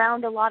was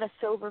around a lot of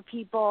sober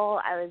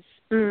people. I was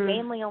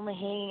mainly only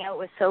hanging out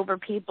with sober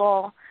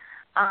people,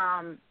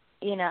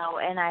 you know,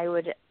 and I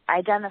would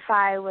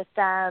identify with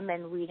them,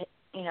 and we'd,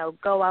 you know,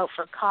 go out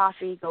for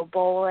coffee, go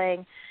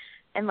bowling.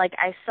 And, like,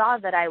 I saw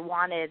that I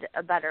wanted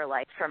a better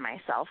life for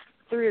myself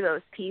through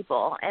those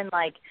people. And,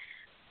 like,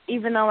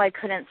 even though I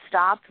couldn't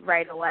stop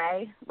right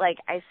away, like,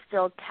 I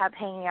still kept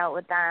hanging out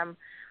with them,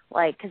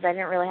 like, because I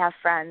didn't really have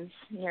friends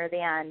near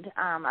the end,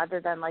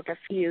 other than, like, a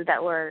few that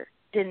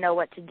didn't know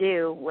what to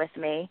do with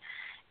me.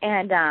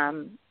 And,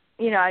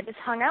 you know, I just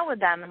hung out with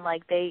them, and,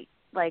 like, they,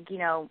 like, you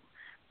know,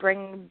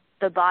 bring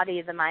the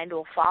body, the mind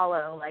will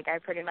follow. Like, I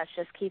pretty much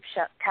just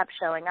kept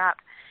showing up.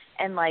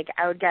 And, like,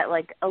 I would get,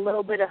 like, a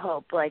little bit of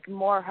hope, like,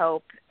 more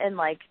hope. And,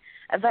 like,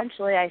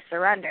 eventually I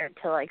surrendered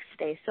to, like,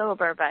 stay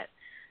sober. But,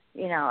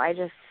 you know, I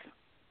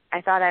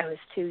thought I was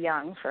too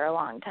young for a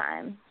long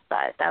time.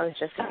 But that was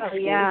just an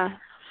excuse. Yeah.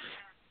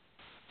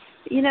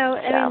 You know,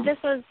 I mean, this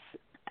was,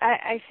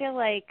 I feel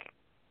like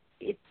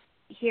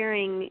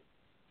hearing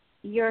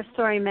your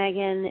story,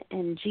 Megan,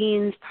 and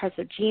Jean's, parts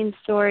of Jean's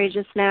story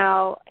just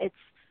now,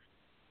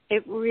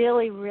 it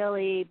really,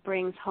 really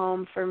brings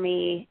home for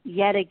me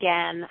yet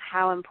again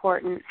how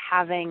important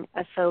having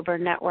a sober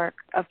network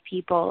of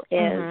people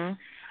is,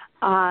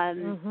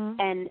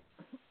 and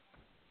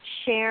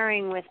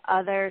sharing with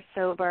other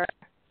sober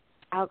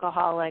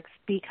alcoholics,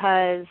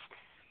 because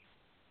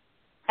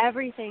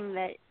everything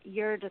that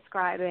you're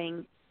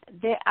describing,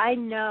 I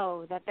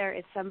know that there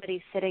is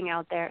somebody sitting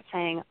out there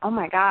saying, oh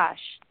my gosh,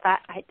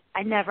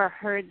 I never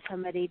heard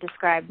somebody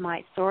describe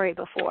my story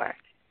before,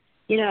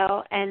 you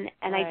know, and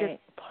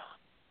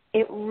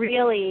it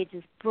really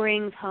just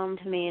brings home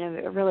to me in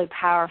a really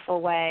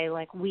powerful way,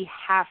 like, we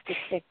have to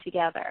stick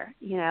together,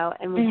 you know,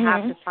 and we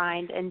have to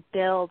find and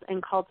build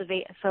and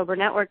cultivate a sober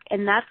network.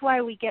 And that's why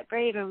we get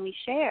brave and we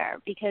share,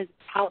 because it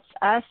helps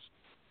us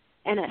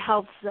and it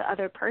helps the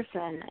other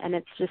person. And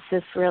it's just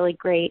this really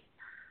great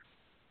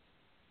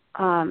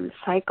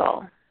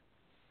cycle.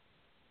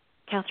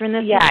 Catherine,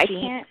 this is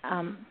Jean.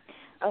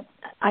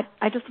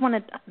 I just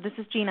wanted, this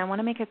is Jean. I want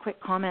to make a quick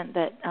comment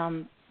that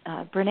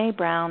Brene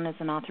Brown is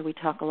an author we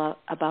talk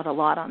about a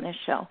lot on this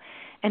show,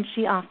 and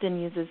she often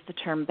uses the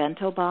term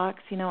bento box.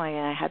 You know,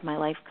 I had my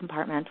life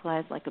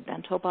compartmentalized like a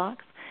bento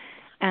box,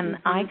 and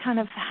I kind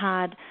of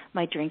had,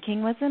 my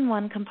drinking was in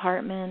one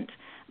compartment,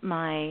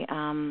 my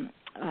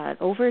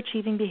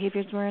overachieving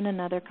behaviors were in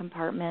another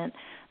compartment,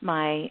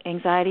 my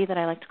anxiety, that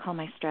I like to call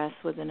my stress,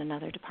 was in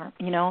another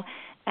department, you know,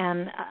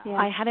 and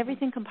I had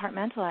everything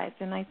compartmentalized.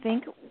 And I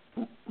think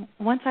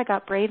once I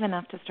got brave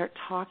enough to start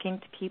talking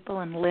to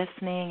people and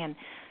listening and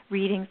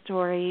reading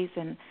stories,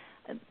 and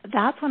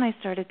that's when I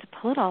started to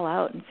pull it all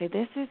out and say,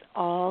 this is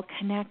all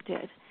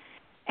connected.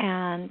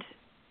 And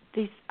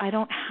I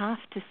don't have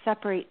to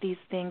separate these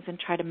things and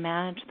try to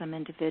manage them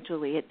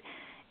individually.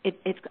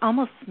 It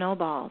almost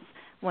snowballs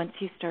once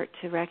you start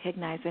to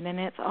recognize it. And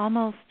it's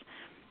almost,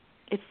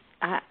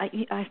 I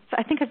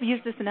think I've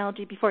used this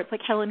analogy before. It's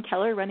like Helen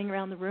Keller running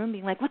around the room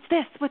being like, what's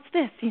this? What's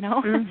this? You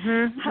know,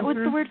 what's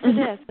the word for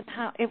this?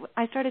 And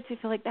I started to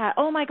feel like that.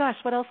 Oh my gosh,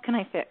 what else can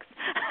I fix?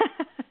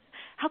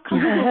 How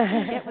comfortable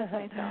can I get with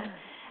myself?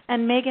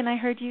 And Megan, I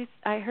heard you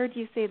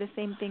say the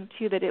same thing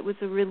too, that it was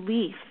a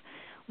relief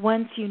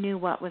once you knew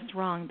what was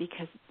wrong,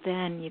 because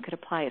then you could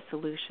apply a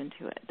solution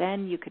to it.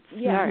 Then you could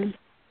start to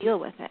deal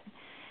with it.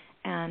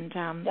 And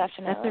that's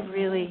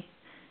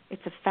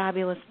it's a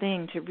fabulous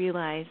thing to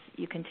realize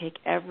you can take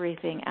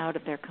everything out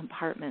of their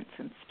compartments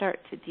and start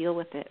to deal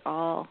with it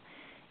all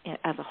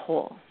as a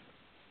whole.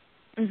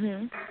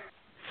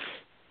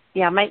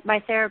 Yeah,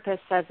 my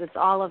therapist says it's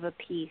all of a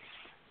piece,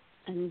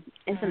 and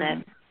isn't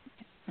it?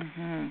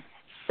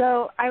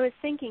 So I was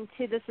thinking,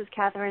 too, this is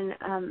Catherine,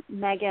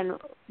 Megan,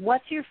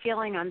 what's your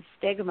feeling on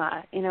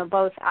stigma? You know,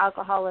 both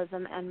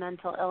alcoholism and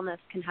mental illness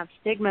can have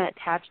stigma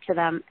attached to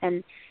them,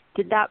 and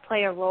did that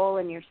play a role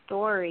in your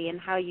story and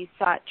how you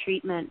sought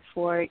treatment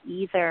for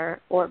either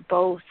or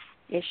both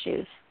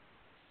issues?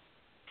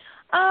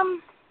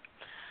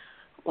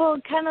 Well,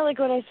 kind of like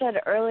what I said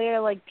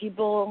earlier, like,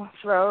 people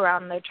throw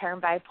around the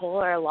term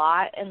bipolar a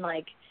lot, and,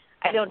 like,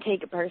 I don't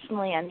take it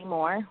personally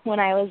anymore. When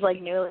I was,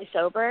 like, newly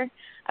sober,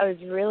 I was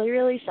really,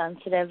 really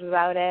sensitive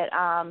about it.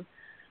 I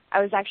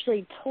was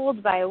actually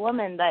told by a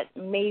woman that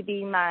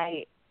maybe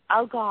my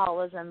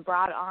alcoholism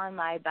brought on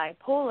my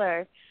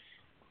bipolar,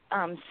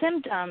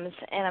 symptoms,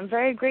 and I'm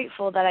very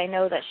grateful that I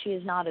know that she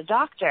is not a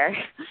doctor,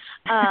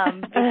 because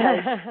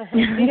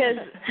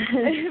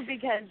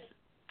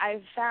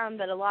I've found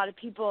that a lot of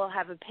people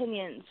have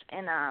opinions,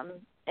 and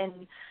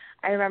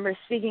I remember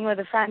speaking with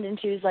a friend, and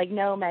she was like,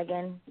 "No,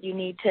 Megan,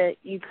 you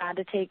got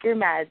to take your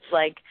meds.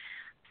 Like,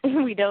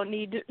 we don't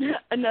need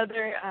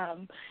another,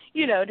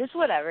 just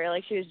whatever."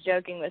 Like, she was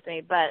joking with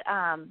me, but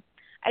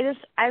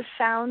I've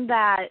found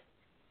that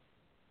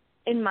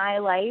in my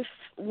life,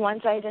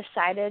 once I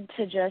decided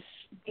to just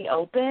be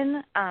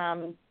open,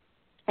 and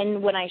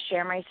when I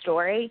share my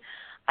story,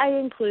 I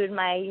include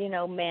my,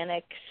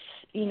 manic,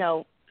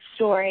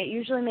 story. It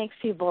usually makes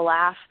people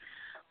laugh,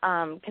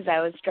 because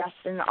I was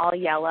dressed in all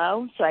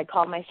yellow, so I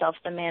called myself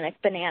the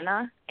manic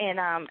banana, and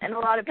a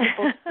lot of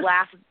people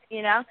laugh,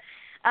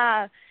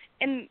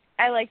 and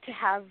I like to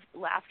have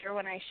laughter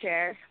when I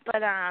share,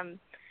 but I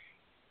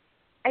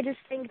just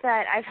think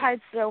that I've had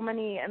so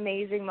many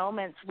amazing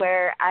moments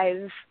where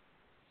I've,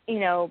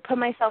 put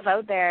myself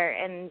out there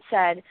and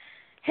said,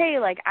 hey,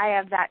 like, I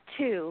have that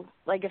too,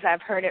 like, if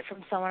I've heard it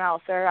from someone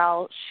else, or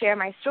I'll share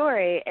my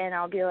story, and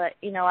I'll be like,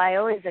 I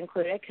always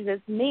include it because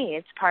it's me,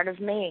 it's part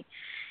of me.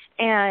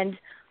 And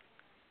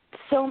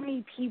so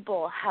many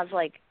people have,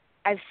 like,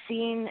 I've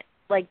seen,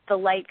 like, the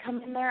light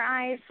come in their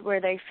eyes where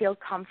they feel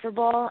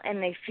comfortable,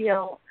 and they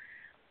feel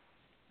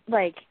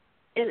like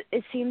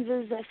it seems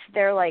as if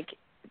they're, like,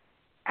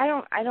 I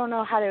don't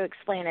know how to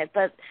explain it,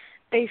 but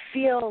they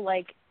feel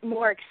like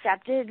more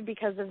accepted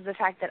because of the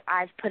fact that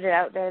I've put it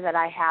out there that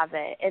I have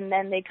it, and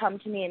then they come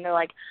to me and they're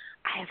like,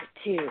 I have it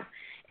too,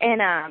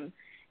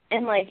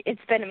 and like,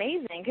 it's been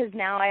amazing because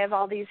now I have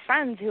all these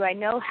friends who I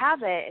know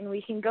have it, and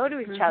we can go to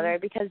each other,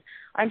 because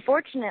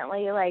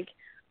unfortunately, like,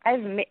 I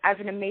have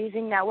an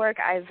amazing network.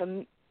 I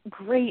have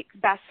great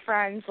best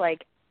friends,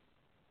 like,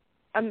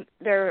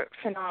 they're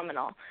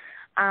phenomenal.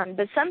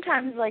 But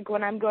sometimes, like,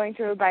 when I'm going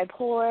through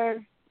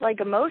bipolar, like,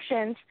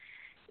 emotions,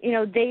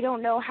 they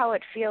don't know how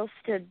it feels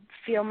to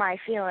feel my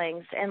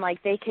feelings, and,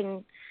 like,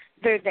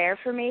 they're there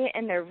for me,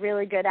 and they're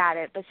really good at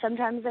it. But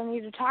sometimes I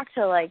need to talk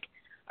to, like,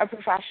 a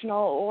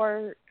professional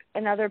or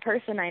another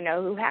person I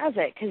know who has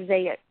it, because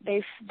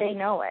they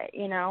know it,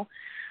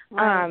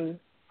 Right.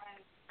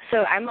 So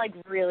I'm, like,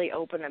 really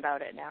open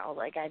about it now.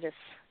 Like, I just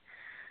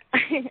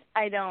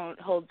I don't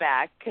hold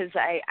back, because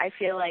I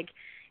feel like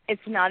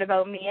it's not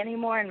about me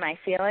anymore and my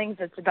feelings.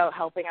 It's about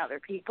helping other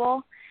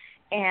people.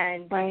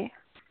 And right.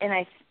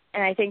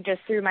 And I think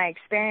just through my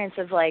experience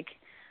of, like,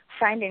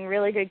 finding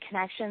really good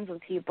connections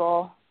with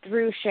people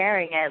through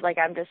sharing it, like,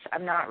 I'm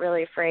not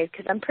really afraid,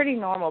 because I'm a pretty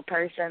normal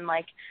person.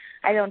 Like,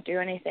 I don't do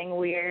anything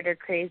weird or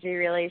crazy,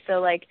 really. So,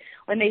 like,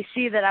 when they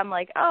see that I'm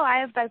like, oh, I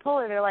have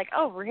bipolar, they're like,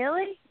 oh,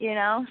 really?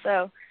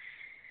 So,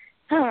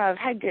 I don't know, I've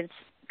had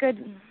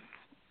good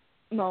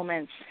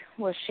moments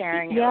with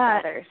sharing it with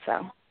others.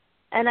 So,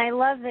 and I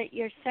love that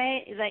you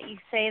say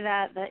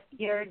that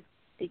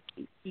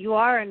you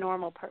are a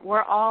normal person.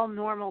 We're all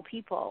normal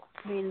people.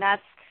 I mean,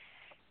 that's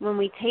when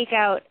we take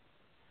out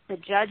the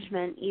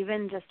judgment,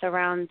 even just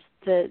around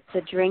the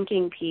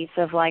drinking piece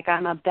of, like,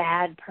 I'm a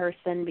bad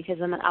person because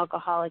I'm an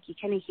alcoholic. You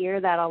kind of hear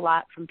that a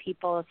lot from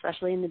people,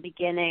 especially in the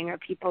beginning, or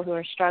people who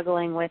are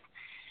struggling with,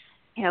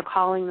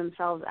 calling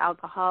themselves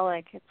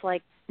alcoholic. It's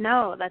like,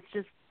 no, that's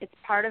just, it's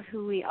part of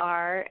who we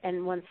are.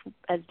 And once,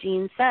 as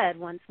Jean said,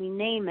 once we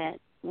name it,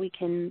 we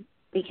can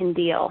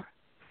deal.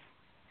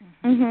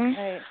 Mm-hmm.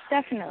 Right.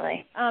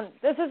 Definitely.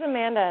 This is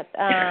Amanda,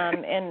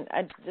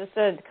 and just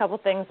a couple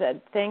things.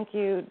 Thank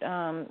you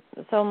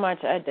so much.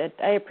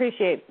 I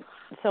appreciate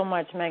so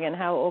much, Megan,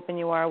 how open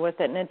you are with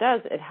it, and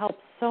it helps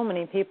so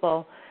many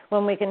people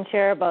when we can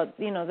share about,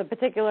 the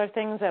particular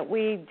things that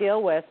we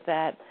deal with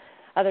that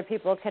other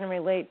people can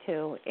relate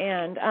to.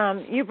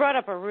 And you brought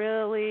up a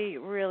really,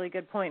 really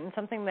good point, and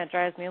something that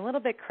drives me a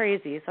little bit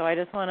crazy, so I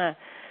just want to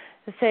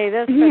say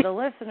this for the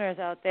listeners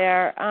out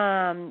there.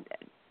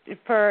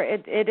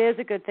 It is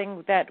a good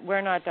thing that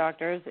we're not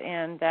doctors,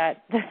 and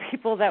that the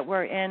people that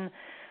were in,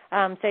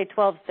 say,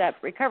 12-step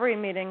recovery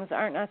meetings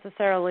aren't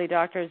necessarily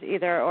doctors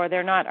either, or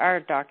they're not our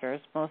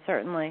doctors, most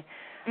certainly.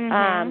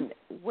 Mm-hmm.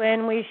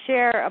 When we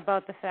share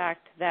about the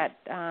fact that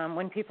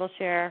when people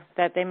share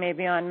that they may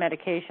be on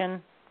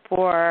medication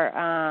for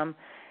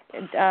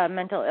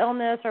mental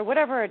illness or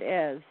whatever it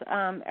is,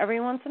 every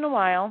once in a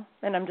while,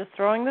 and I'm just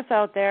throwing this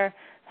out there,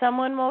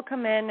 someone will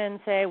come in and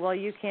say, well,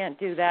 you can't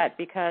do that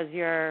because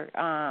you're,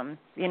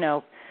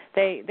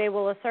 they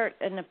will assert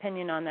an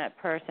opinion on that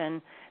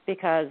person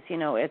because,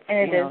 it's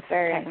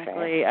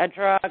technically a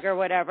drug or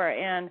whatever.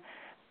 And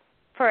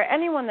for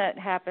anyone that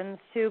happens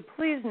to,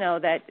 please know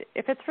that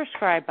if it's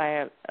prescribed by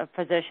a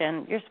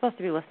physician, you're supposed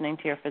to be listening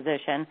to your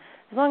physician.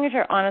 As long as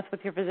you're honest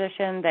with your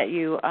physician that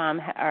you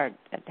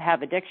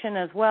have addiction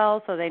as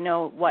well, so they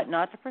know what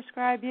not to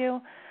prescribe you.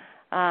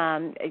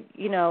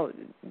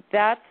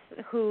 That's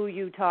who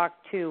you talk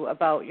to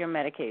about your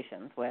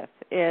medications with,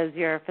 is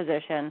your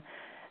physician.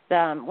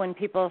 When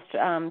people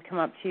come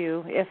up to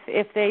you,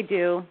 if they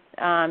do,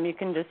 you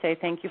can just say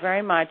thank you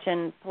very much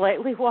and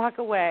politely walk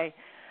away.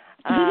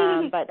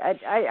 But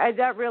I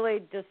that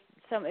really just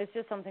it's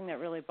just something that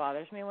really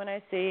bothers me when I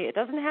see. It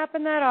doesn't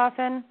happen that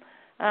often,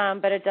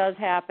 but it does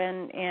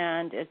happen,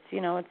 and it's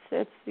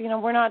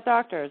we're not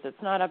doctors.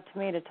 It's not up to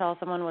me to tell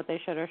someone what they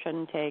should or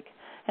shouldn't take,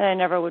 and I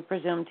never would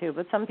presume to.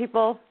 But some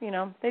people,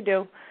 they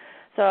do.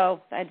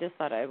 So I just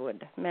thought I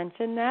would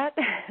mention that.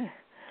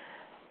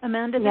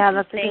 Amanda,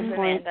 that's a good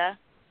point. Amanda.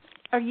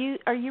 Are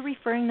you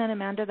referring then,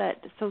 Amanda,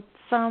 that so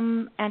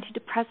some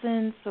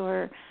antidepressants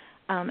or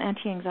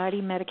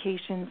anti-anxiety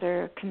medications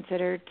are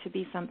considered to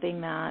be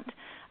something that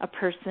a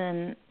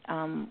person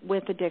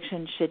with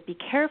addiction should be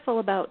careful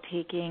about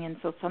taking, and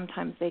so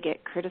sometimes they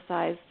get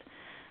criticized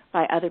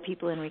by other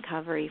people in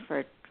recovery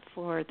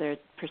for their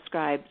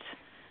prescribed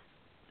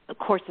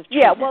course of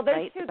treatment? Yeah, well,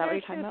 there's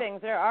right? two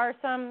things. There are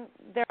some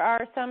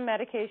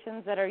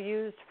medications that are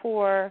used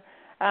for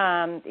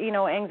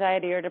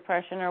anxiety or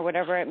depression or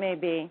whatever it may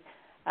be,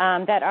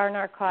 that are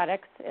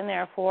narcotics, and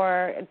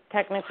therefore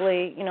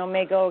technically,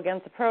 may go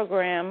against the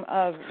program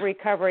of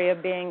recovery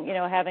of being,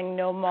 having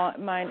no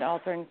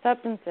mind-altering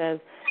substances.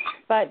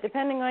 But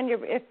depending on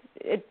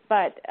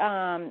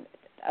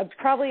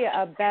probably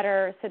a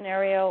better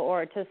scenario,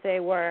 or to say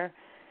where,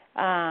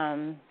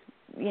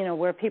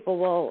 where people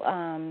will,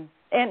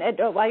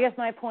 I guess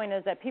my point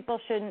is that people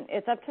shouldn't.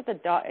 It's up to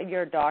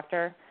your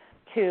doctor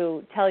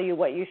to tell you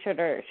what you should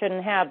or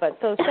shouldn't have. But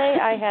so say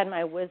I had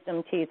my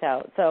wisdom teeth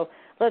out. So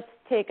let's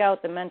take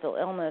out the mental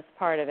illness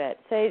part of it.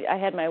 Say I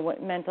had my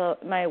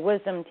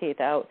wisdom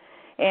teeth out,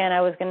 and I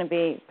was going to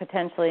be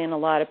potentially in a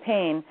lot of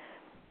pain.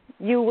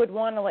 You would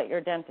want to let your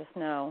dentist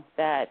know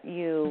that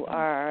you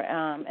are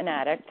an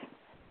addict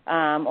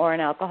or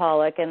an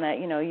alcoholic, and that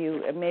you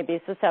may be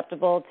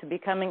susceptible to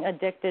becoming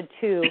addicted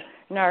to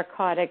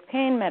narcotic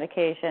pain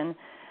medication.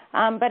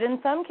 But in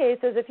some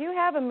cases, if you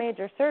have a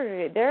major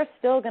surgery, they're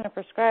still going to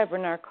prescribe a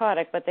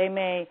narcotic, but they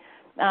may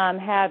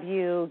have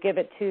you give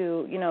it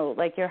to,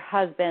 like your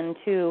husband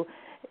to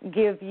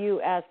give you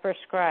as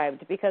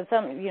prescribed, because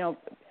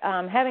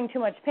having too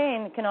much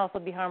pain can also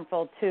be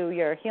harmful to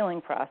your healing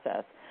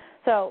process.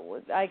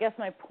 So I guess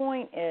my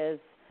point is,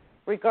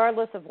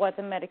 regardless of what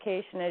the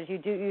medication is,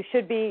 you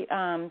should be,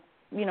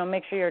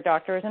 make sure your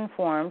doctor is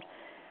informed.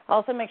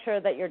 Also make sure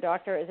that your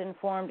doctor is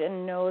informed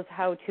and knows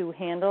how to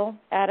handle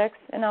addicts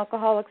and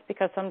alcoholics,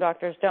 because some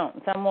doctors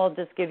don't. Some will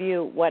just give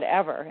you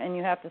whatever, and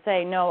you have to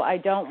say, no, I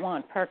don't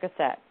want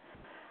Percocet.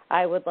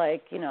 I would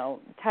like,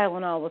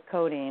 Tylenol with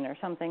codeine or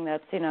something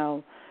that's,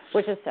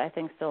 which is, I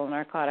think, still a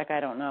narcotic. I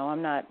don't know.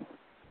 I'm not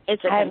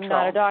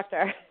a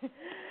doctor.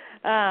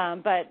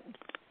 As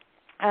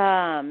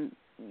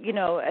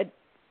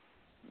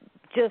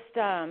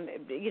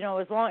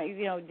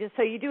long, just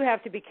so you do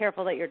have to be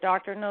careful that your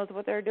doctor knows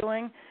what they're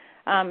doing,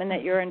 and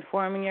that you're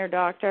informing your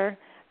doctor.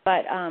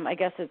 But I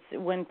guess it's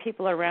when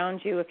people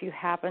around you, if you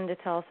happen to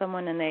tell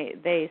someone and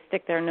they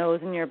stick their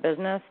nose in your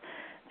business,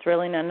 it's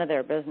really none of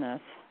their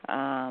business.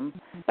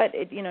 But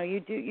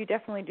you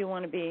definitely do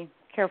want to be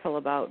careful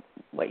about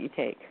what you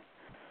take.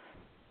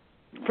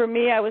 For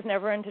me, I was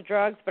never into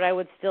drugs, but I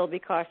would still be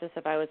cautious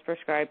if I was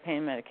prescribed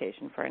pain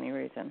medication for any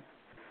reason.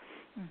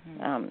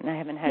 Mm-hmm. I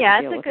haven't had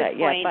to deal with that yet.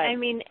 Yeah, that's a good point. I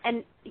mean,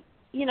 and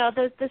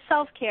the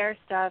self-care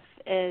stuff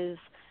is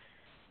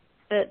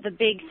the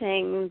big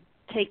thing.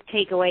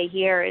 Takeaway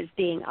here is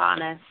being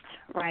honest,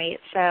 right?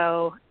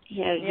 So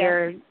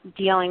you're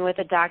dealing with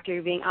a doctor.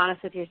 You're being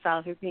honest with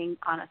yourself. You're being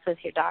honest with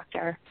your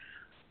doctor.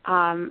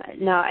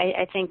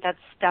 I think that's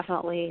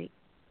definitely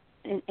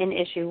an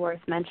issue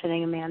worth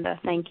mentioning, Amanda.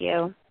 Thank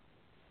you.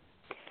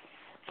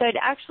 So I'd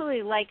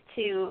actually like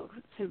to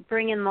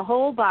bring in the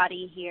whole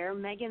body here.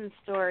 Megan's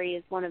story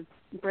is one of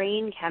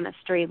brain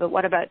chemistry, but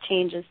what about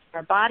changes to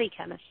our body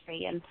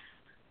chemistry and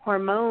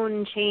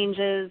hormone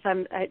changes?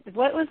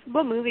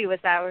 What movie was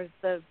that where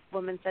the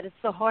woman said it's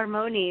the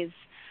hormonies?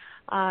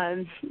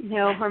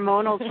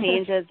 Hormonal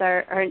changes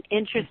are an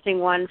interesting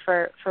one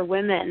for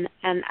women.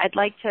 And I'd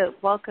like to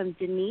welcome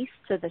Denise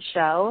to the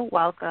show.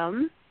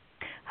 Welcome.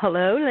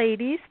 Hello,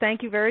 ladies.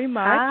 Thank you very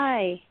much.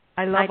 Hi.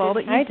 I love all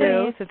that you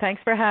do, so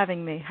thanks for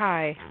having me.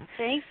 Hi.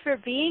 Thanks for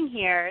being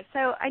here.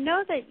 So I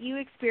know that you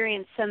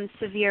experienced some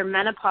severe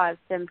menopause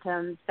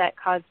symptoms that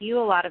caused you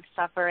a lot of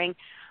suffering.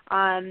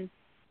 And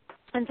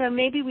so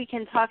maybe we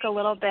can talk a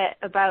little bit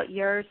about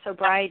your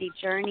sobriety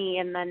journey,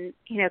 and then,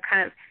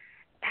 kind of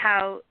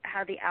how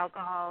the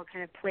alcohol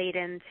kind of played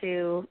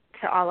into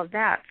all of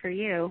that for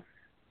you.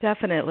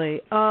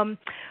 Definitely.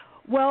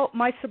 Well,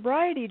 my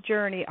sobriety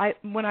journey,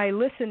 when I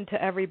listen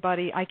to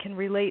everybody, I can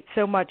relate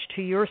so much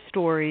to your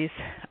stories.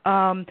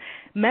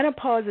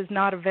 Menopause is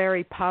not a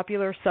very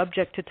popular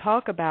subject to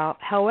talk about.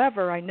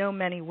 However, I know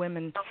many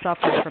women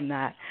suffer from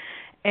that.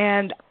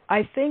 And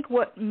I think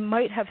what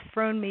might have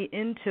thrown me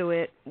into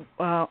it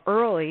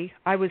early,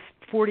 I was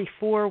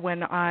 44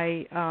 when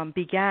I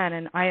began,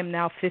 and I am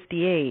now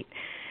 58.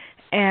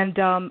 And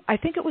I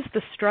think it was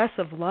the stress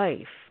of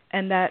life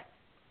and that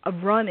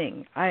of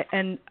running.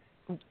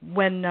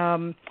 When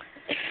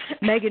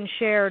Megan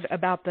shared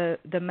about the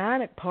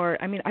manic part,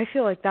 I mean, I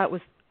feel like that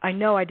was, I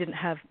know I didn't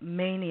have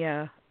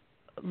mania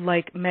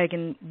like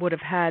Megan would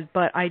have had,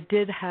 but I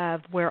did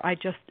have where I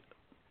just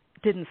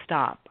didn't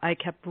stop. I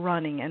kept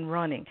running and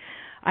running.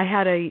 I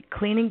had a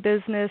cleaning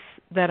business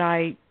that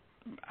I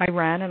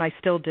ran, and I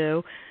still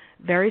do,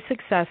 very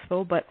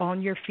successful, but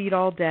on your feet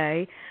all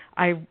day.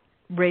 I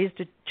raised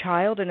a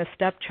child and a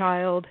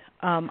stepchild.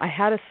 I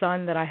had a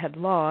son that I had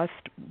lost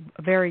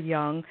very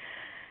young,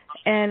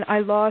 and I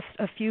lost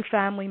a few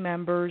family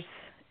members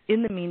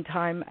in the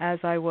meantime as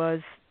I was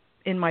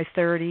in my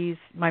 30s.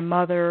 My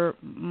mother,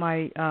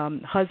 my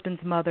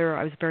husband's mother,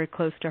 I was very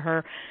close to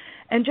her,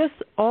 and just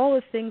all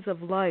the things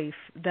of life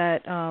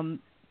that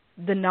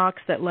the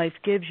knocks that life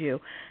gives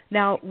you.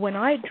 Now, when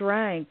I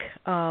drank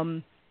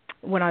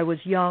when I was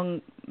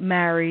young,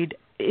 married,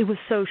 it was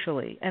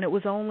socially, and it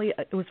was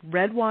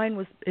red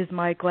wine is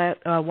my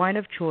wine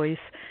of choice,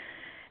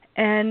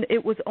 and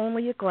it was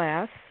only a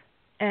glass,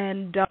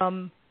 and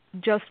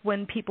just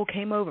when people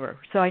came over.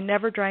 So I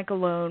never drank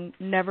alone,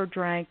 never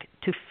drank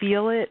to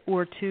feel it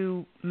or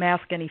to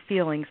mask any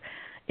feelings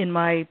in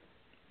my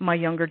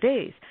younger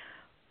days.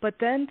 But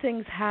then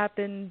things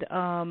happened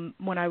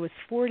when I was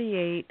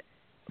 48.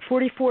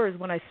 44 is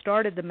when I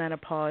started the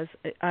menopause.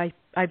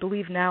 I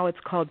believe now it's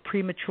called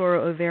premature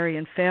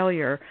ovarian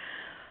failure,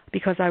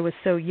 because I was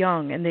so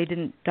young and they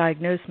didn't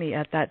diagnose me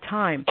at that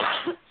time.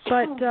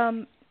 But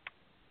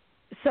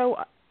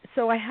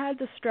so I had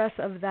the stress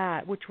of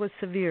that, which was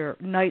severe: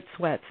 night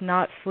sweats,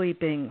 not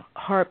sleeping,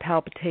 heart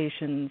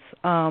palpitations,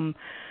 all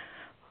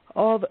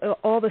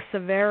the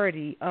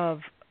severity of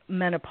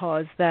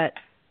menopause that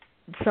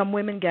some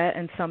women get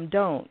and some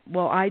don't.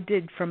 Well, I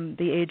did from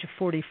the age of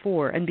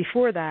 44, and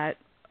before that,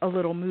 a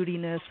little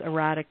moodiness,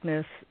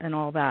 erraticness, and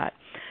all that.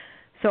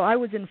 So I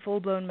was in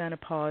full-blown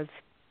menopause,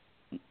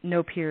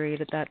 no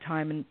period at that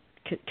time, and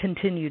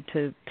continued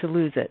to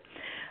lose it.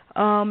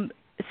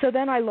 So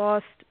then I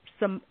lost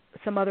some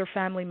other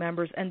family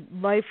members, and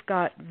life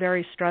got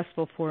very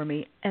stressful for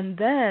me. And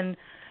then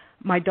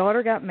my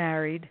daughter got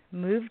married,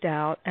 moved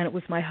out, and it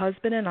was my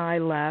husband and I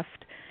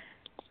left.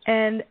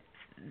 And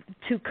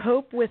to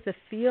cope with the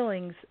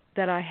feelings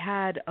that I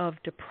had of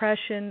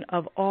depression,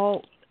 of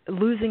all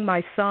losing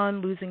my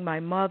son, losing my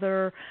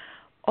mother,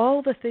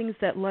 all the things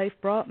that life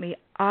brought me,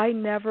 I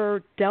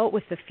never dealt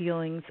with the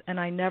feelings, and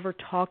I never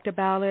talked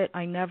about it.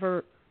 I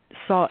never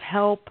sought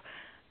help,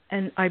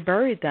 and I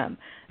buried them.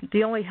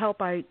 The only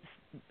help I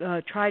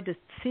tried to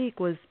seek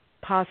was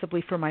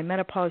possibly for my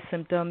menopause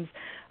symptoms,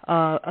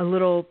 a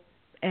little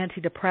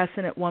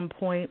antidepressant at one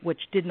point, which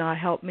did not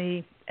help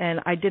me, and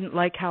I didn't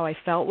like how I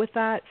felt with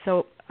that.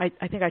 So I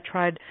think I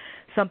tried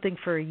something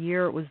for a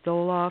year. It was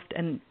Zoloft,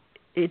 and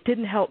it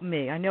didn't help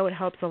me. I know it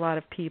helps a lot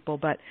of people,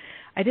 but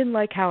I didn't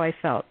like how I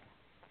felt.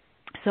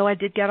 So I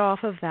did get off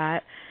of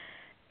that,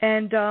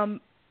 and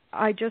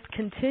I just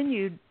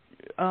continued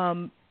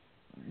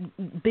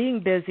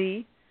being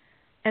busy.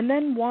 And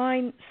then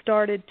wine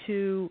started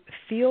to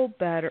feel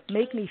better,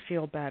 make me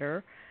feel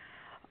better.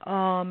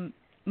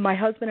 My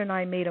husband and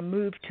I made a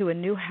move to a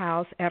new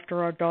house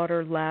after our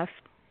daughter left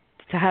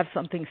to have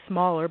something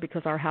smaller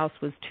because our house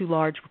was too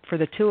large for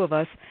the two of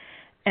us,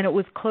 and it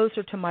was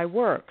closer to my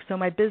work. So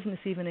my business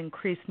even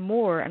increased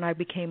more, and I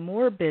became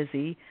more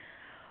busy.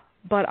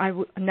 But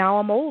now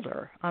I'm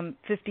older. I'm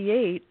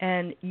 58,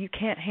 and you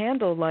can't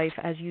handle life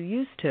as you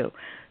used to.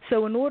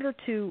 So in order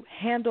to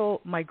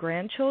handle my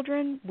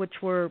grandchildren, which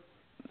were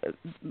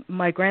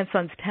my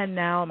grandson's 10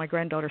 now, my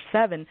granddaughter's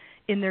 7,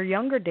 in their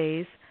younger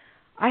days,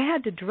 I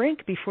had to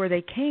drink before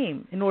they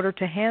came in order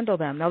to handle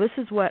them. Now, this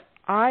is what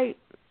I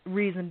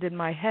reasoned in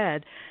my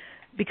head,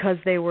 because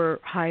they were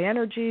high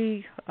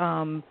energy.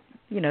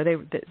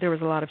 There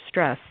was a lot of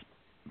stress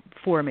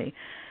for me.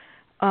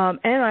 And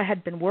I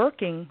had been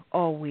working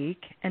all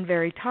week and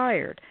very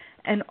tired.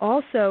 And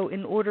also,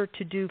 in order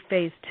to do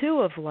phase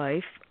 2 of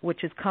life,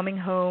 which is coming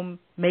home,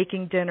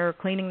 making dinner,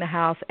 cleaning the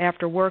house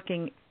after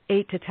working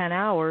 8 to 10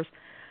 hours,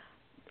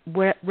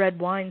 red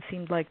wine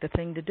seemed like the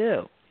thing to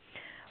do.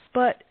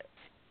 But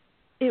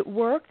it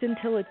worked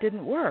until it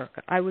didn't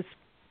work. I was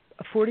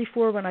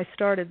 44 when I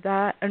started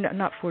that.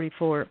 Not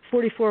 44.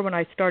 44 when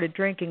I started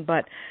drinking,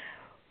 but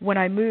when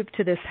I moved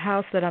to this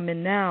house that I'm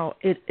in now,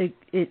 it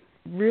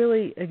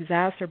really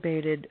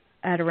exacerbated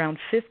at around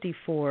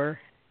 54,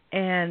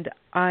 and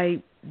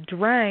I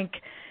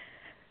drank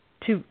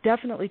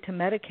definitely to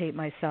medicate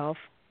myself.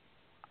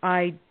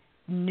 I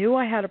knew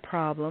I had a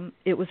problem.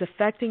 It was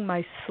affecting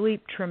my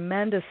sleep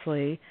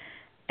tremendously,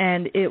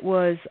 and it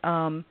was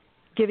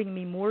giving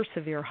me more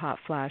severe hot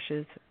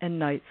flashes and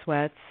night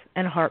sweats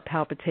and heart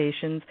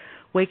palpitations,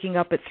 waking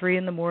up at 3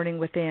 in the morning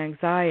with the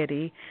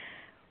anxiety,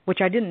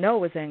 which I didn't know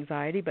was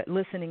anxiety, but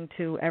listening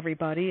to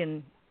everybody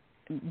and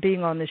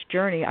being on this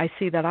journey, I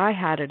see that I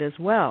had it as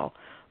well.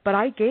 But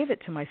I gave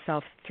it to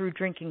myself through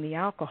drinking the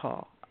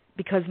alcohol,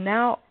 because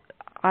now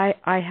I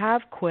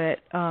have quit.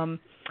 There's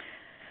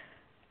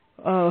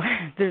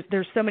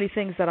so many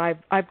things that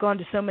I've gone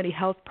to so many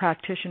health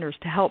practitioners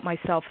to help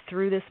myself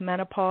through this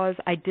menopause.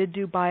 I did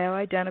do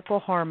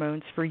bioidentical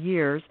hormones for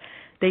years.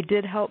 They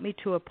did help me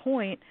to a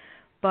point,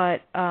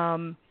 but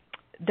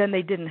then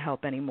they didn't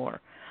help anymore.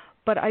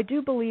 But I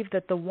do believe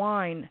that the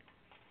wine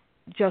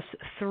just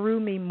threw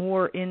me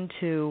more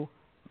into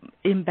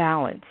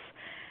imbalance.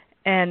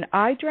 And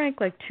I drank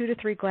like 2 to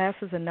 3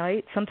 glasses a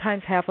night,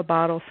 sometimes half a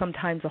bottle,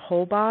 sometimes a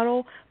whole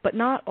bottle, but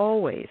not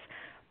always.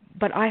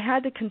 But I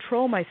had to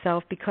control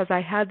myself because I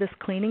had this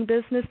cleaning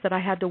business that I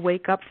had to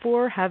wake up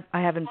for.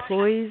 I have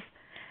employees,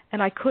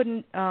 and I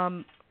couldn't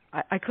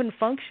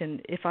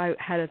function if I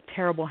had a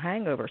terrible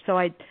hangover. So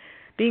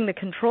being the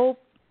control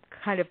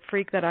kind of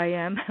freak that I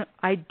am,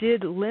 I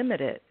did limit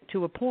it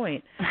to a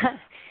point.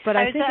 But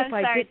I think if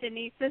I sorry, did,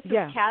 Denise, this is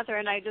yeah.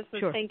 Catherine. I just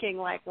was Sure. thinking,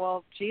 like,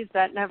 well, geez,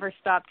 that never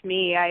stopped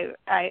me. I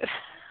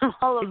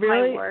all of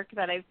really? my work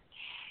that I've,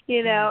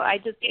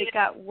 it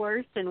got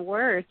worse and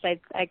worse.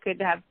 I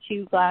could have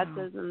 2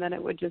 glasses, and then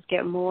it would just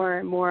get more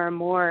and more and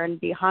more,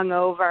 and be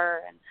hungover.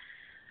 And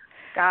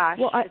gosh,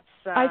 well,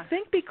 I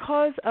think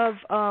because of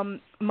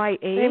my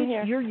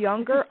age, you're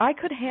younger. I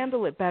could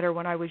handle it better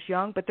when I was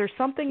young, but there's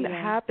something that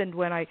happened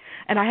when I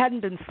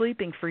hadn't been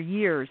sleeping for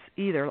years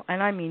either,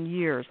 and I mean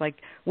years, like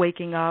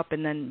waking up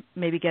and then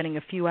maybe getting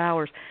a few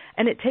hours,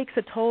 and it takes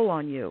a toll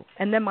on you.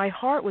 And then my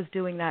heart was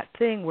doing that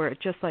thing where it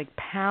just like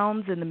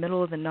pounds in the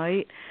middle of the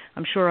night.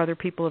 I'm sure other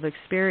people have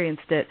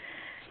experienced it.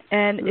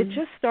 And it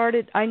just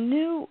started, I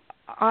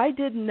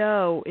did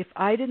know if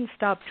I didn't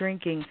stop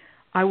drinking,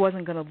 I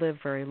wasn't going to live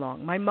very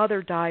long. My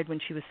mother died when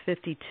she was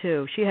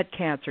 52. She had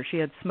cancer. She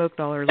had smoked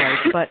all her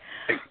life. But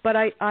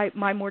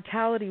my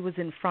mortality was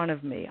in front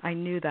of me. I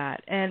knew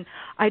that. And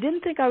I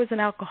didn't think I was an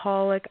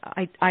alcoholic.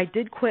 I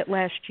did quit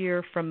last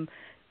year from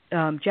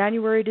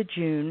January to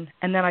June,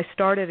 and then I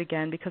started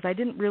again because I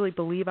didn't really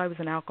believe I was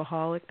an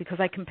alcoholic because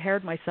I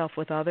compared myself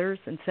with others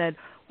and said,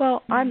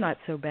 well, I'm not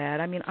so bad.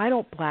 I mean, I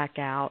don't black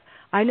out.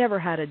 I never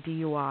had a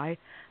DUI.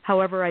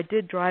 However, I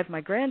did drive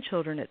my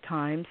grandchildren at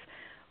times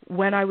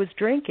when I was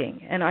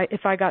drinking, and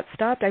if I got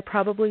stopped, I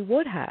probably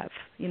would have,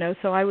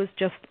 so I was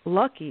just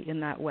lucky in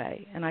that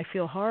way, and I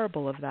feel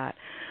horrible of that.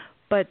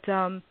 But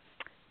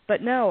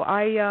no,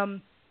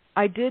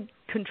 I did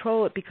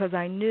control it because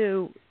I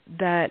knew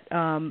that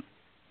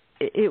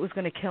it was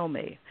going to kill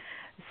me.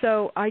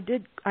 So I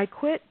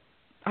quit.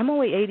 I'm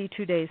only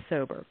 82 days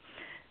sober.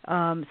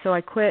 So I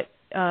quit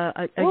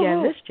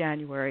again this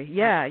January.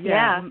 Yeah.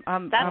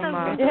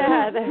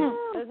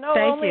 There's no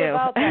thank only you.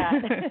 about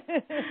that.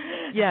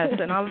 Yes,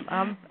 and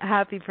I'm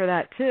happy for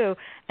that too.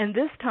 And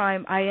this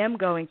time I am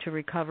going to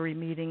recovery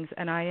meetings,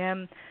 and I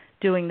am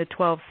doing the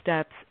 12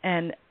 steps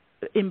and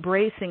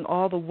embracing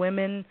all the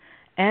women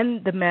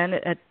and the men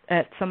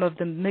at some of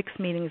the mixed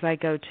meetings I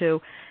go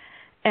to.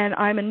 And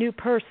I'm a new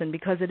person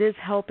because it is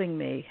helping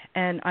me.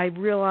 And I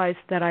realized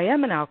that I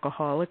am an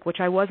alcoholic, which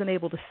I wasn't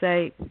able to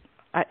say.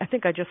 I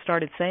think I just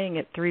started saying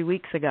it 3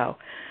 weeks ago.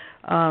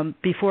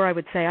 Before I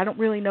would say, I don't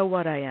really know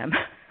what I am,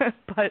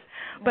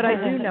 but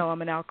I do know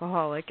I'm an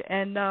alcoholic,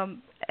 and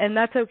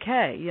that's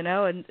okay,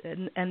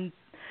 and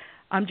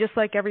I'm just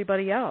like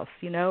everybody else,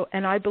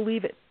 and I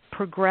believe it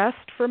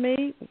progressed for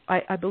me.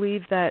 I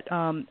believe that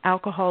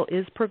alcohol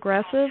is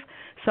progressive.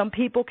 Some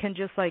people can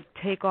just like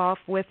take off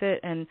with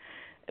it and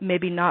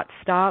maybe not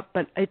stop,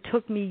 but it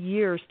took me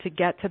years to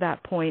get to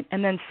that point,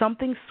 and then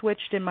something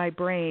switched in my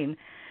brain.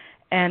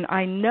 And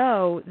I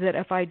know that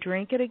if I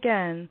drink it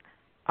again,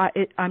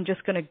 I'm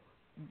just going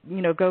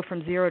to, go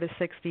from 0 to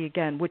 60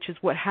 again, which is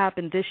what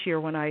happened this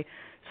year when I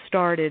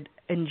started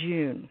in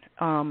June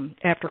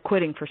after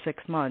quitting for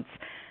 6 months.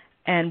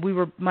 And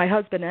my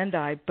husband and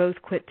I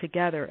both quit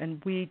together,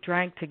 and we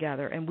drank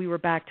together, and we were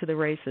back to the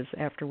races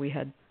after we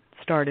had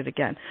started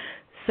again.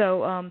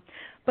 So,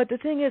 but the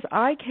thing is,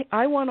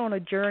 I went on a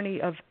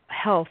journey of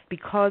health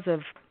because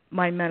of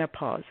my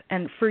menopause.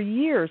 And for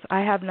years,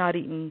 I have not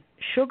eaten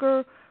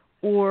sugar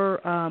or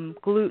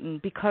gluten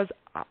because,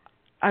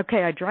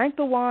 I drank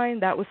the wine,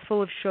 that was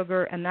full of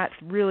sugar, and that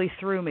really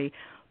threw me.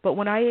 But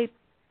when I ate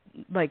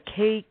like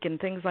cake and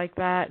things like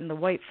that and the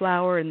white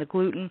flour and the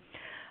gluten,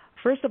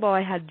 first of all,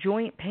 I had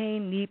joint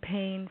pain, knee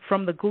pain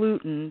from the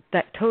gluten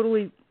that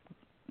totally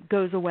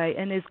goes away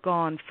and is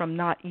gone from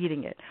not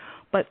eating it.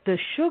 But the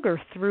sugar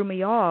threw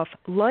me off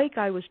like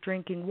I was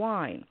drinking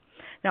wine.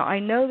 Now, I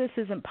know this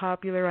isn't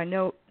popular. I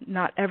know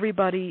not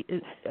everybody,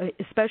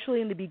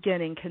 especially in the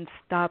beginning, can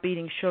stop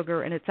eating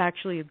sugar, and it's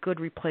actually a good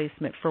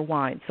replacement for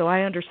wine. So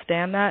I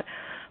understand that.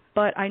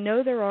 But I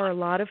know there are a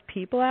lot of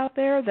people out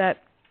there that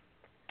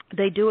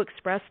they do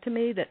express to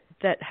me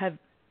that have,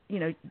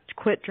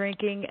 quit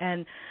drinking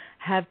and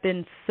have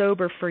been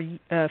sober for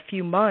a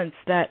few months,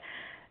 that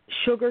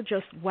sugar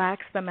just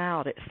whacks them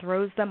out. It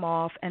throws them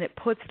off, and it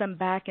puts them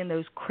back in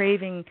those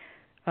craving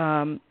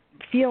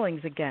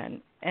feelings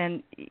again.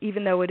 And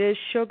even though it is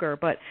sugar,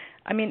 but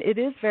I mean, it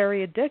is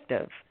very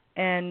addictive.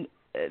 And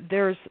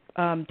there's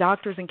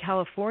doctors in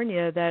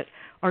California that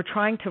are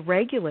trying to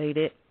regulate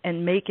it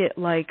and make it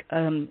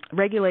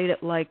regulate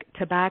it like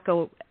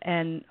tobacco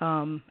and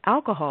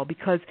alcohol,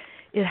 because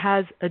it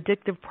has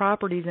addictive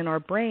properties in our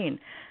brain.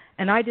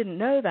 And I didn't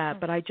know that,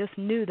 but I just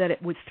knew that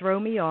it would throw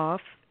me off.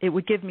 It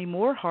would give me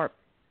more heart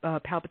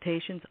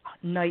palpitations,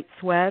 night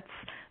sweats,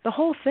 the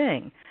whole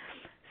thing.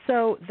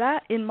 So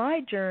that in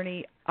my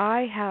journey,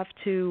 I have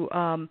to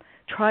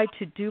try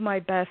to do my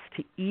best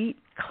to eat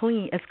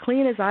clean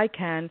as I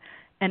can,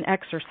 and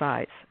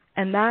exercise.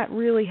 And that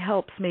really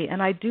helps me.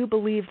 And I do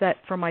believe that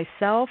for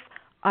myself,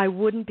 I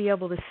wouldn't be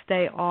able to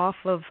stay off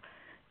of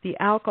the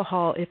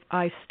alcohol if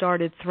I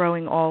started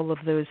throwing all of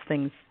those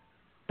things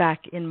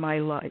back in my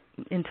life,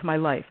 into my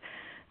life.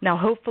 Now,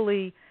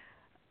 hopefully,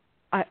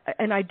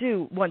 I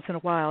do once in a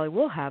while, I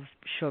will have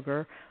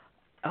sugar.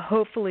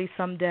 Hopefully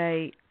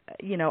someday,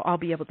 I'll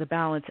be able to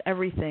balance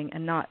everything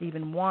and not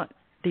even want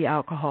the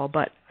alcohol.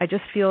 But I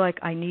just feel like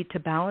I need to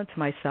balance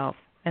myself.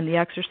 And the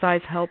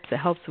exercise helps. It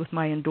helps with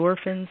my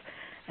endorphins.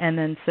 And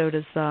then so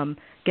does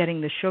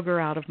getting the sugar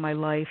out of my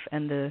life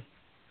and the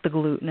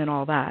gluten and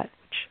all that.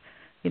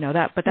 Which,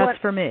 but that's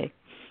for me.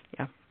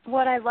 Yeah.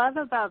 What I love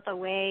about the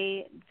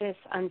way this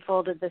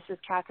unfolded, this is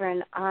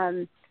Catherine,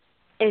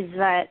 is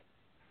that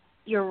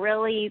you're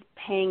really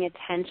paying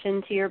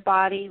attention to your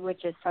body,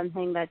 which is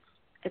something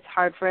it's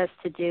hard for us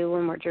to do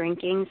when we're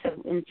drinking. So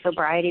in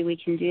sobriety, we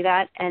can do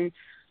that. And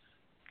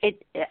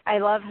I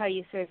love how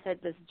you sort of said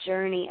this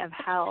journey of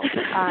health.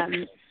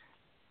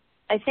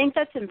 I think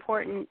that's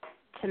important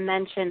to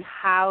mention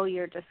how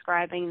you're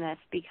describing this,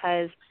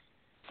 because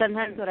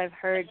sometimes what I've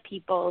heard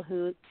people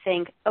who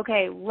think,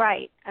 okay,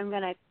 right, I'm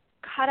going to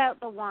cut out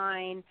the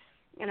wine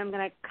and I'm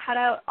going to cut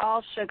out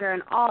all sugar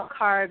and all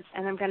carbs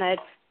and I'm going to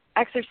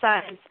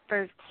exercise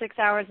for 6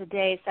 hours a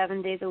day,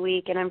 7 days a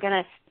week, and I'm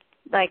going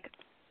to,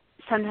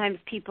 sometimes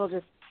people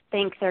just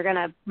think they're going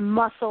to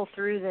muscle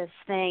through this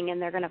thing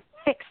and they're going to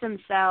fix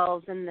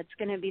themselves and it's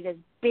going to be this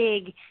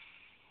big,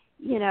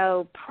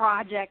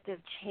 project of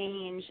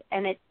change,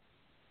 and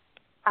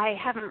I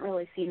haven't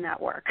really seen that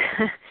work.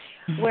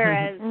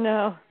 Whereas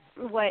no.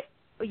 What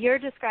you're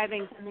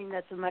describing, something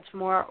that's a much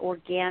more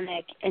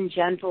organic and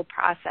gentle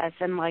process,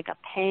 and like a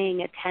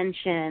paying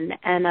attention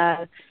and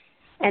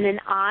an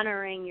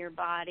honoring your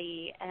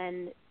body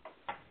and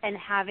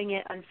having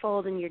it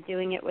unfold, and you're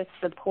doing it with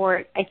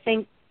support. I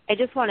think I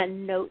just want to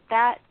note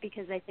that,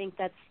 because I think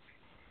that's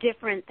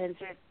different than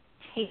sort of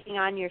taking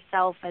on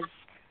yourself as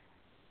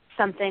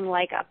something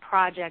like a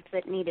project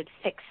that needed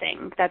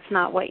fixing. That's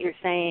not what you're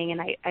saying,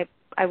 and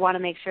I want to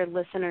make sure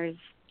listeners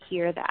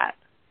hear that.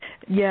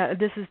 Yeah,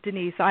 this is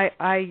Denise.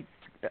 I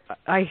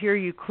hear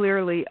you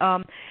clearly.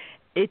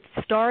 It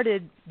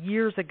started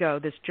years ago,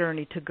 this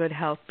journey to good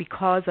health,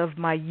 because of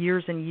my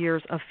years and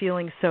years of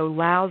feeling so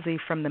lousy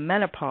from the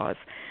menopause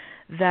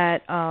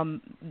that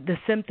the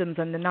symptoms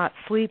and the not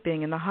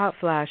sleeping and the hot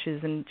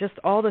flashes and just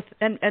all this,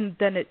 and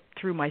then it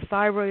threw my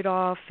thyroid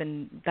off,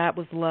 and that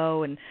was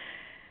low, and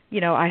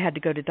I had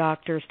to go to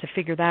doctors to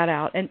figure that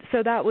out. And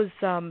so that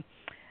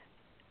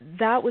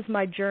was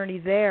my journey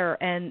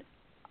there, and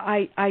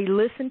I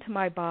listened to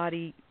my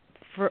body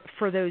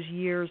for those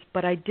years,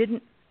 but I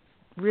didn't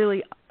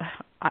really,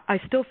 I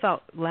still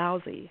felt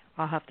lousy,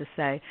 I'll have to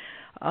say,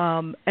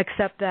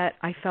 except that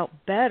I felt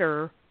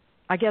better.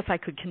 I guess I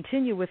could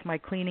continue with my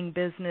cleaning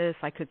business.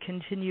 I could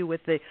continue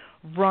with the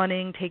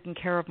running, taking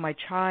care of my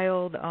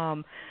child.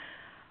 There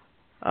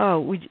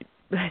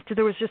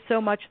was just so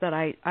much that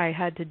I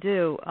had to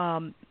do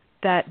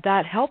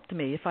that helped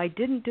me. If I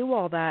didn't do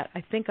all that,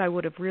 I think I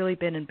would have really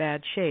been in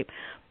bad shape.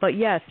 But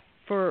yes,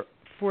 for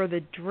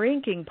the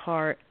drinking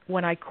part,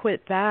 when I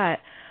quit that,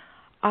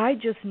 I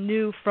just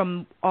knew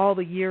from all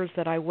the years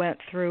that I went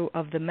through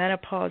of the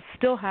menopause,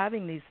 still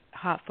having these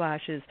hot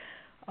flashes,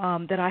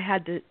 that I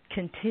had to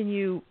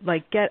continue,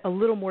 get a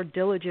little more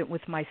diligent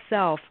with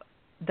myself,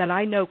 that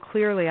I know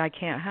clearly I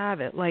can't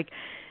have it.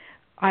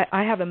 I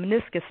have a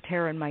meniscus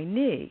tear in my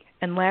knee,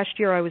 and last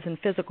year I was in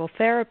physical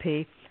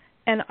therapy,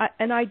 and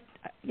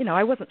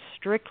I wasn't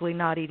strictly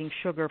not eating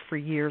sugar for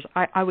years.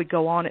 I would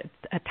go on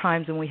at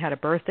times when we had a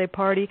birthday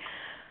party.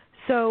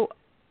 So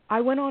I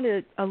went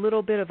on a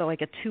little bit of a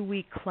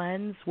 2-week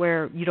cleanse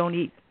where you don't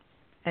eat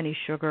any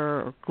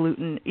sugar or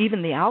gluten,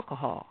 even the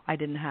alcohol I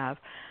didn't have,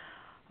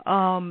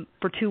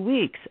 for 2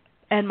 weeks.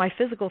 And my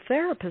physical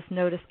therapist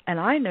noticed, and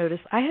I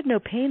noticed, I had no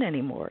pain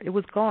anymore. It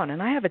was gone.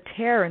 And I have a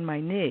tear in my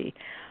knee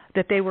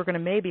that they were going to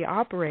maybe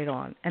operate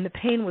on, and the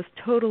pain was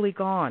totally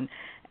gone.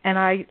 And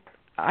I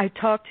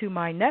talked to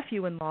my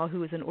nephew-in-law,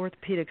 who is an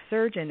orthopedic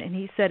surgeon, and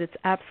he said it's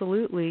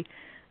absolutely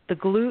the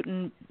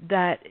gluten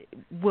that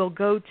will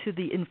go to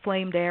the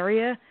inflamed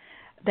area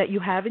that you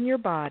have in your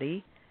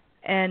body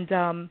and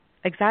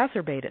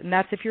exacerbate it. And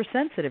that's if you're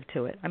sensitive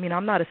to it. I mean,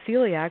 I'm not a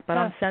celiac, but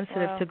I'm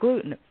sensitive to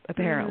gluten,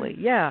 apparently.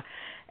 Mm-hmm. Yeah.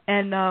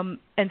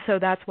 And so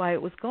that's why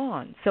it was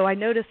gone. So I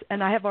noticed,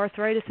 and I have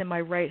arthritis in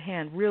my right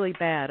hand, really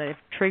bad. I have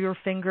trigger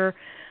finger,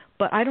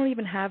 but I don't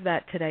even have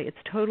that today. It's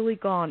totally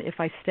gone if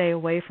I stay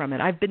away from it.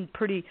 I've been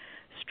pretty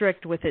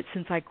strict with it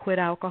since I quit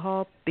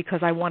alcohol because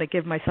I want to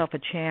give myself a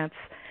chance.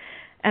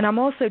 And I'm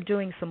also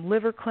doing some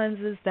liver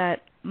cleanses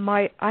that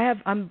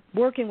I'm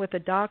working with a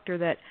doctor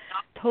that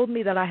told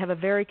me that I have a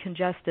very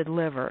congested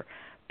liver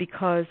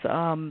because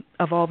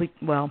of all the,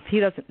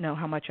 he doesn't know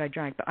how much I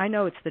drank, but I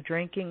know it's the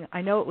drinking.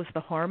 I know it was the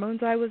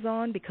hormones I was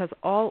on because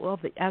all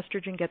of the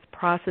estrogen gets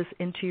processed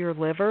into your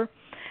liver.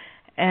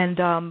 And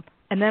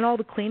then all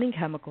the cleaning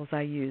chemicals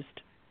I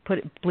used,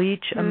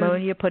 bleach,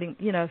 ammonia,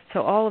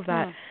 so all of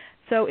that.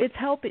 So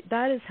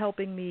that is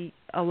helping me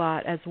a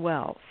lot as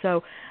well.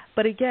 So,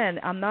 but again,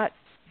 I'm not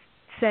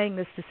saying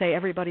this to say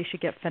everybody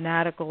should get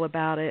fanatical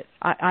about it.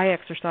 I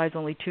exercise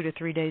only 2 to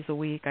 3 days a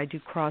week. I do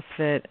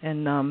CrossFit,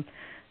 and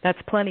that's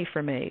plenty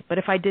for me. But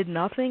if I did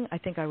nothing, I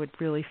think I would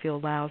really feel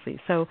lousy.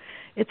 So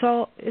it's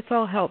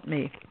all helped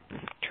me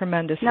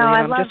tremendously. No, I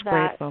and I'm love just that.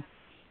 grateful.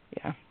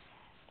 Yeah.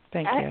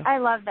 Thank you. I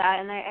love that,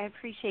 and I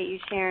appreciate you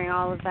sharing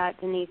all of that,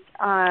 Denise.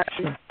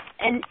 Sure.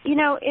 And,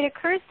 it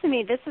occurs to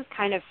me, this is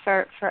kind of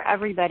for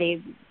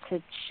everybody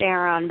to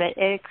share on, but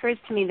it occurs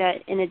to me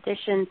that in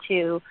addition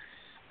to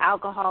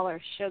alcohol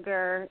or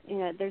sugar,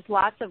 there's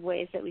lots of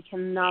ways that we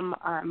can numb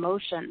our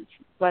emotions,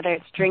 whether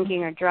it's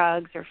drinking or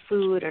drugs or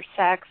food or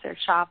sex or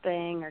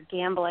shopping or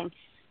gambling,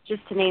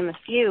 just to name a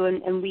few.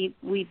 And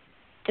we've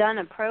done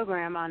a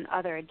program on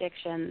other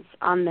addictions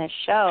on this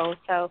show,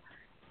 so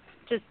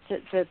just to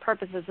the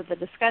purposes of the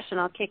discussion,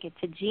 I'll kick it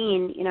to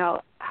Jean.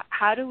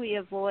 How do we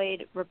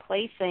avoid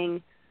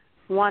replacing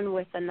one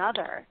with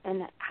another?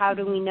 And how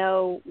do we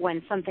know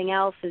when something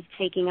else is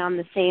taking on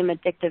the same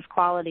addictive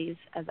qualities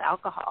as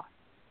alcohol?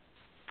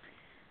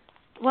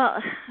 Well,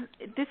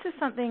 this is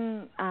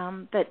something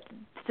that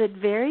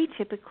very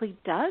typically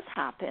does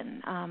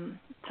happen.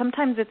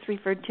 Sometimes it's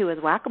referred to as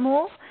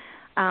whack-a-mole.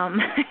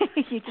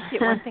 You just get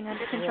one thing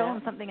under control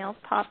and something else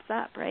pops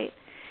up, right?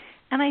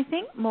 And I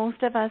think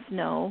most of us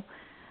know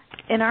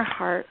in our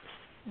hearts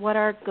what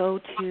our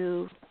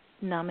go-to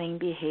numbing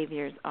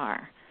behaviors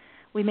are.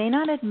 We may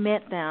not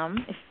admit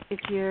them if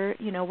you're,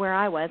 where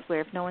I was, where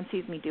if no one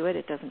sees me do it,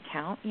 it doesn't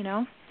count,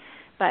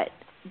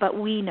 but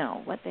we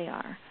know what they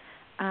are.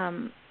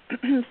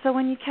 So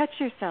when you catch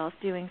yourself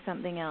doing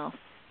something else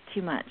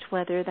too much,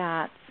 whether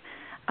that's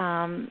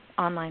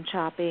online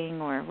shopping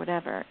or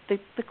whatever,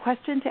 the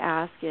question to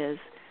ask is,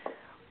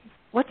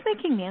 what's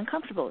making me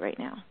uncomfortable right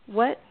now?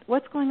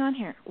 What's going on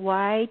here?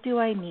 Why do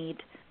I need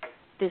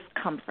this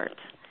comfort?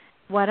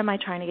 What am I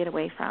trying to get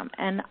away from?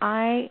 And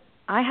I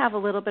have a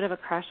little bit of a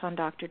crush on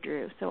Dr.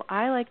 Drew, so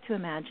I like to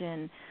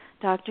imagine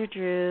Dr.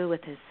 Drew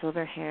with his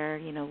silver hair,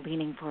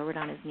 leaning forward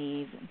on his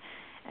knees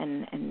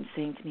and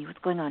saying to me, "What's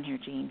going on here,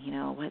 Jean?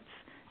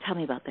 Tell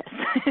me about this."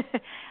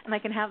 And I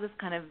can have this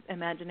kind of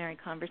imaginary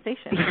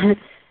conversation.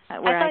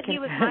 Where I thought he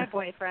was my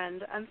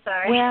boyfriend. I'm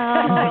sorry.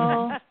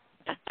 Well,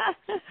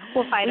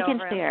 we'll fight over him.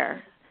 We can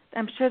share.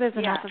 I'm sure there's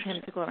enough of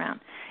him to go around.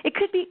 It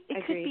could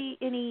be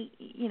any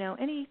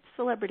any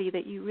celebrity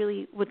that you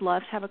really would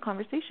love to have a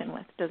conversation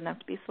with. It doesn't have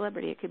to be a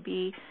celebrity. It could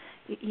be,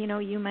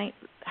 you might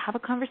have a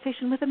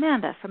conversation with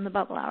Amanda from the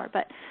Bubble Hour,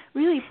 but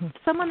really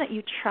someone that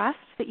you trust,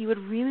 that you would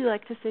really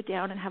like to sit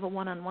down and have a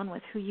one-on-one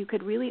with, who you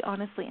could really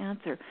honestly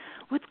answer,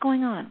 what's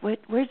going on?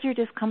 Where's your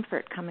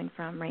discomfort coming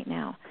from right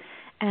now?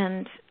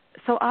 And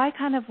so I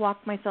kind of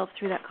walk myself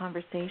through that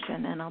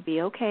conversation, and I'll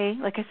be okay.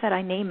 Like I said,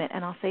 I name it,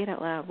 and I'll say it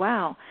out loud.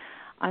 Wow,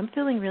 I'm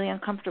feeling really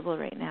uncomfortable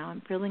right now.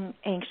 I'm feeling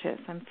anxious.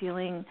 I'm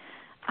feeling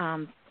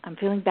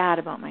bad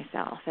about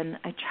myself. And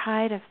I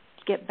try to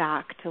get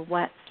back to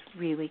what's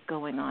really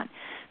going on,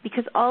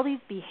 because all these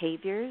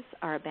behaviors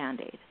are a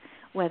Band-Aid,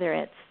 whether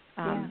it's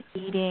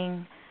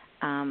eating,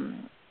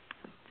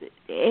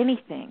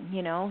 anything,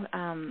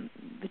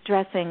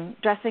 dressing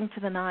to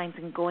the nines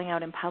and going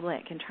out in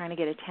public and trying to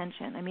get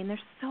attention. I mean, there's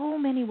so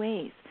many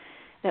ways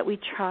that we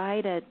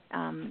try to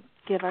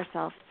give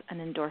ourselves an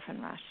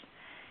endorphin rush.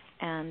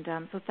 And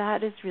so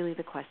that is really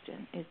the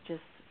question, is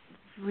just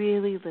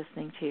really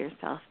listening to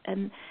yourself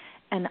and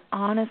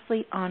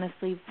honestly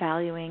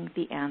valuing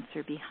the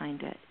answer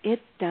behind it.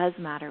 It does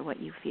matter what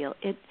you feel.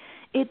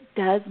 It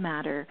does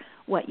matter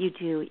what you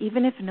do,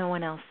 even if no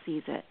one else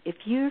sees it. If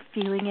you're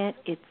feeling it,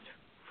 it's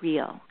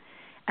real.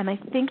 And I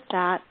think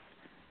that's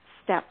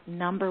step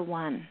number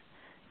one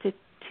to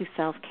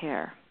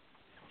self-care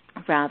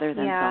rather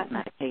than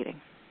self-medicating.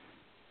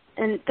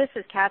 And this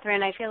is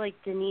Catherine. I feel like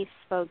Denise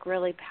spoke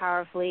really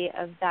powerfully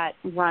of that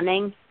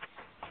running.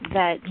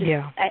 That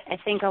I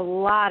think a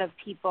lot of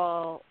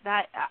people,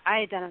 that I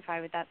identify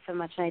with that so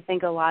much, and I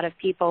think a lot of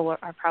people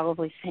are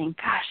probably saying,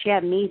 "Gosh, yeah,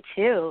 me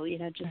too."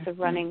 Just the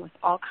running with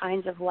all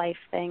kinds of life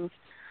things.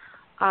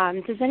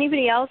 Does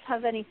anybody else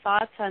have any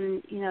thoughts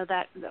on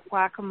that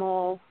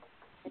whack-a-mole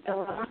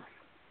dilemma?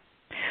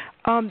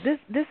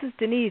 This is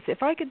Denise.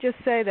 If I could just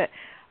say that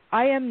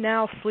I am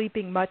now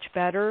sleeping much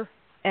better,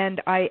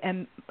 and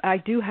I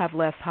do have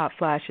less hot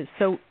flashes.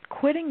 So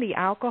quitting the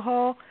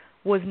alcohol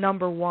was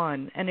number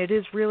one, and it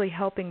is really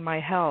helping my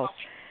health.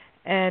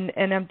 And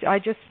I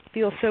just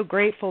feel so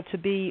grateful to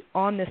be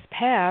on this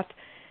path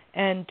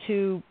and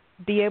to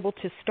be able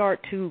to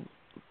start to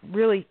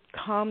really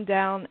calm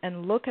down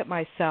and look at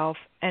myself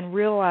and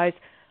realize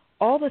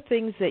all the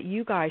things that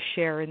you guys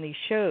share in these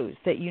shows,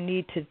 that you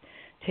need to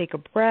take a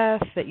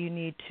breath, that you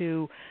need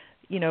to,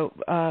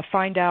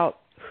 find out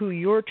who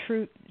your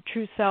true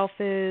self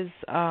is,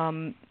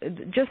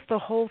 just the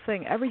whole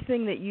thing.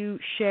 Everything that you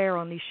share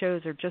on these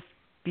shows are just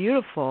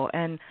beautiful,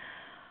 and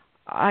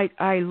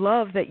I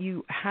love that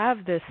you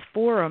have this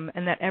forum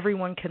and that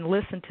everyone can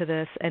listen to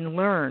this and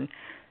learn.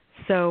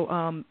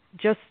 So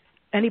just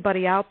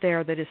anybody out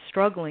there that is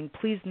struggling,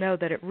 please know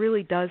that it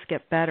really does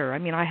get better. I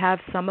mean, I have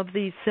some of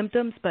these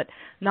symptoms, but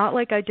not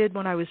like I did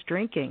when I was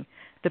drinking.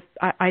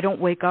 I don't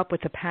wake up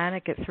with a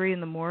panic at 3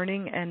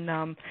 a.m, and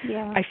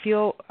I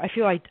feel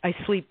I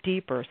sleep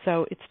deeper.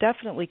 So it's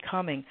definitely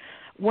coming.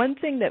 One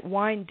thing that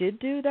wine did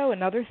do, though,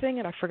 another thing,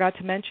 and I forgot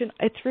to mention,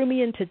 it threw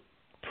me into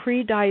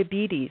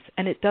pre-diabetes,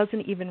 and it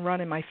doesn't even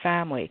run in my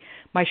family.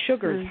 My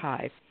sugar is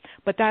high,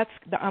 but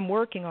I'm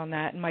working on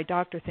that, and my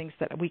doctor thinks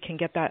that we can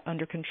get that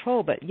under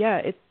control. But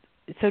yeah,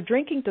 so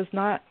drinking it's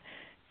not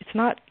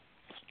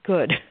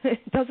good.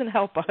 It doesn't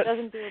help us. It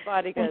doesn't do a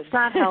body good. It's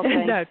not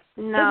helping. No, it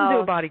doesn't do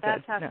a body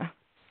good. No.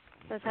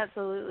 That's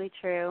absolutely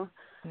true.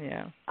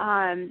 Yeah.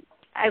 I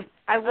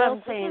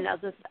will say, and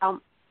I'll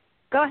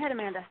go ahead,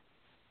 Amanda.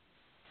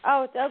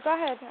 Oh, go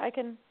ahead. I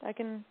can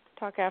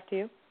talk after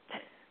you.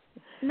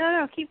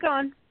 No, keep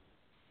going.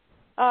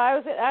 Oh, I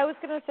was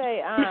going to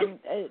say,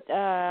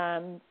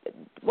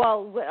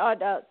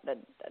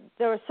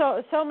 there were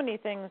so many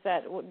things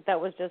that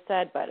was just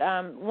said, but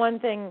one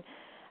thing,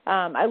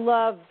 I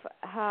love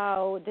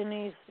how,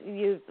 Denise,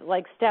 you've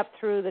stepped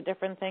through the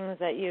different things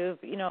that you've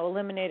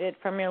eliminated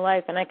from your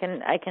life, and I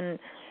can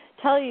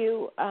tell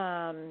you,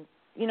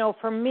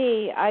 for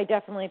me, I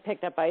definitely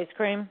picked up ice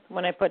cream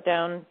when I put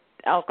down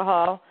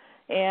alcohol,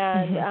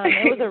 and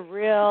it was a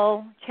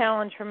real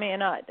challenge for me.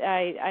 And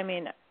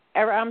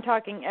I'm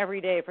talking every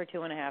day for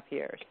 2.5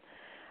 years,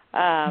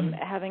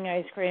 having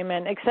ice cream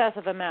and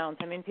excessive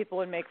amounts. I mean, people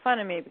would make fun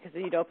of me because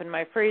you'd open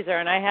my freezer,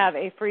 and I have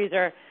a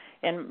freezer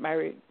in my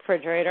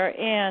refrigerator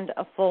and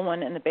a full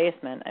one in the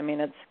basement. I mean,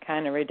 it's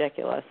kind of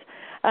ridiculous.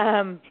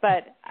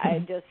 But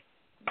I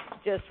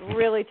just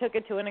really took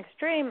it to an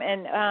extreme,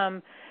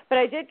 and but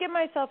I did give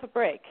myself a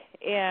break,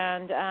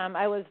 and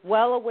I was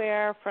well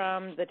aware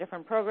from the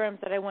different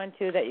programs that I went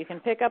to that you can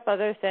pick up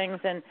other things,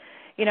 and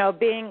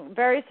being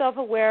very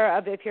self-aware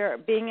of if you're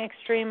being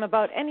extreme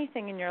about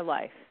anything in your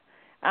life.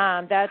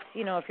 That's,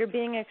 if you're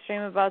being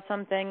extreme about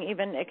something,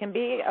 even it can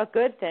be a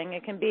good thing,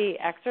 it can be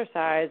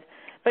exercise,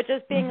 but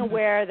just being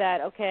aware that,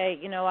 okay,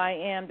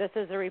 this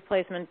is a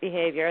replacement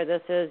behavior,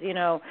 this is,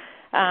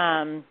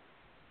 how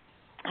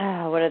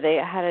do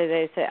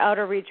they say,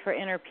 outer reach for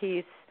inner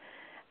peace,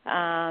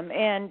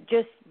 and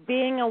just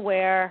being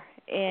aware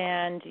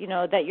and,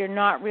 that you're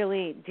not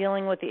really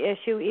dealing with the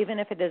issue, even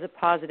if it is a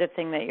positive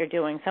thing that you're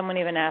doing. Someone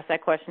even asked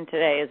that question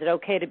today, is it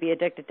okay to be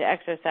addicted to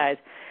exercise?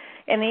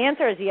 And the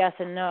answer is yes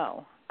and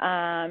no,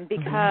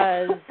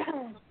 because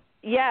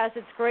yes,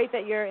 it's great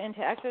that you're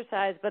into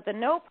exercise, but the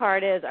no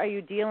part is, are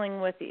you dealing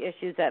with the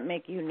issues that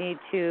make you need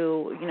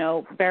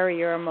to, bury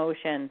your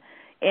emotion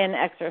in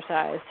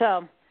exercise?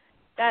 So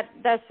that's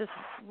just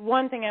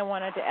one thing I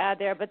wanted to add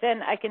there. But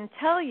then I can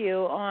tell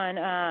you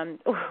on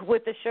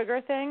with the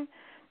sugar thing,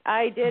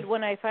 I did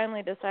when I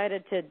finally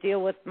decided to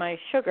deal with my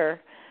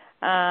sugar,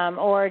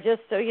 or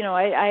just so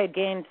I had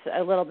gained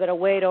a little bit of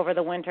weight over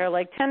the winter,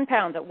 like 10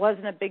 pounds. It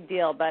wasn't a big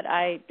deal, but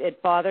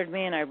it bothered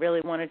me, and I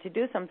really wanted to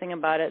do something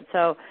about it.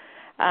 So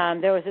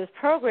there was this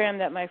program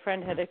that my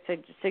friend had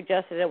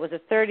suggested. It was a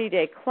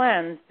 30-day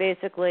cleanse,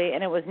 basically,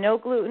 and it was no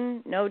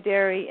gluten, no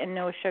dairy, and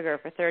no sugar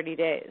for 30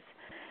 days.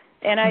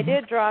 And I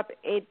did drop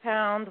 8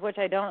 pounds, which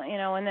I don't,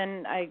 and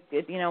then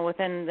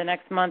within the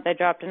next month I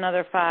dropped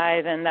another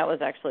 5, and that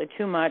was actually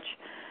too much.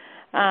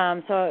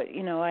 So,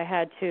 I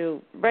had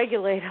to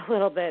regulate a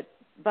little bit.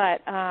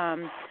 But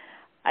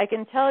I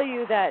can tell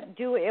you that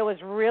it was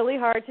really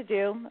hard to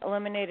do,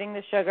 eliminating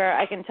the sugar.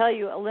 I can tell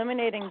you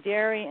eliminating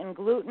dairy and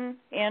gluten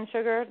and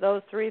sugar,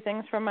 those 3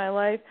 things from my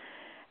life,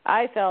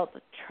 I felt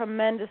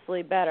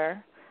tremendously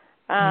better.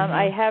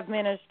 I have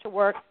managed to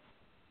work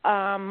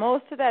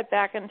most of that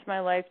back into my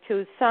life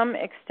to some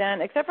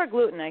extent, except for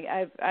gluten.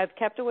 I've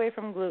kept away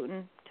from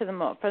gluten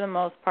for the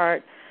most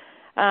part.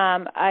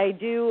 I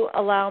do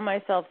allow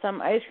myself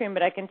some ice cream,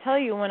 but I can tell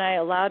you when I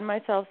allowed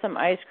myself some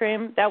ice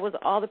cream, that was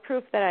all the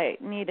proof that I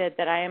needed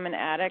that I am an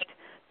addict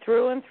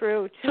through and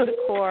through to the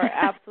core,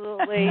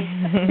 absolutely.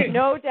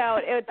 No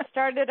doubt. It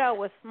started out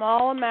with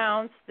small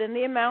amounts, then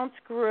the amounts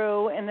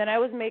grew, and then I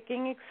was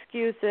making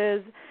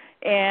excuses,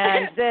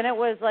 and then it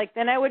was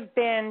then I would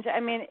binge. I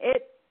mean,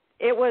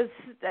 it was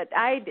that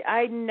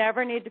I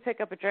never need to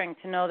pick up a drink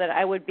to know that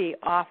I would be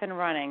off and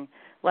running.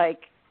 But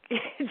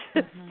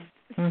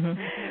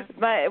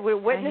we're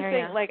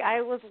witnessing,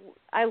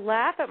 I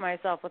laugh at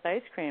myself with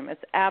ice cream.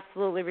 It's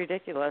absolutely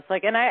ridiculous.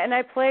 And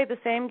I play the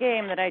same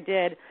game that I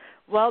did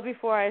well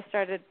before I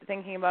started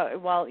thinking about,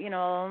 I'll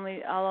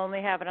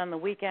only have it on the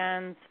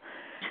weekends,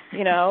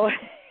 I'll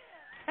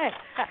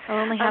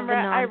only have the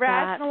non-fat. I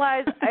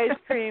rationalize ice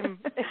cream.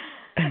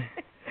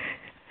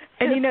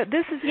 And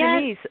this is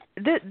Denise.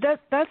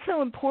 That's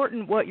so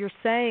important what you're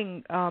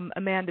saying,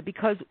 Amanda,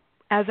 because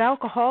as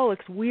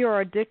alcoholics, we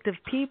are addictive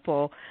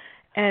people,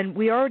 and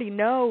we already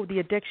know the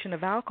addiction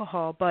of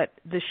alcohol, but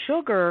the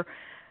sugar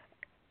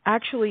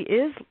actually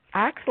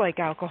acts like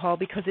alcohol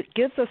because it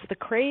gives us the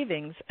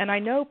cravings. And I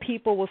know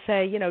people will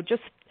say,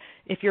 just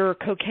if you're a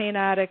cocaine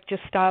addict,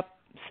 just stop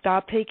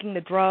taking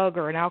the drug,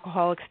 or an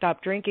alcoholic,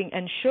 stop drinking.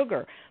 And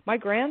sugar. My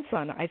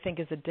grandson, I think,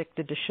 is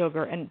addicted to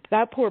sugar, and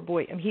that poor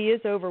boy, he is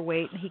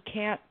overweight, and he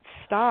can't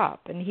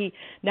stop. And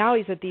now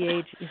he's at the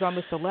age, he's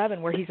almost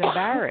 11, where he's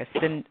embarrassed,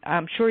 and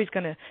I'm sure he's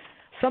going to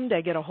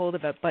someday get a hold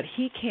of it, but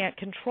he can't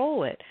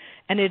control it.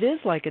 And it is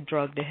like a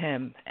drug to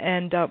him,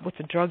 and what's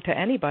a drug to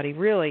anybody,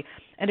 really.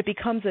 And it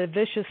becomes a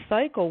vicious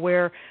cycle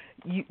where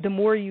the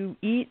more you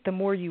eat, the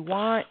more you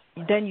want,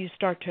 then you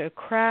start to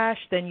crash,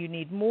 then you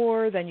need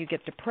more, then you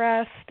get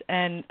depressed,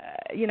 and,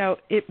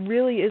 it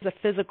really is a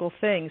physical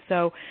thing.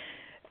 So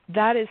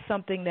that is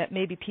something that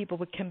maybe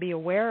people can be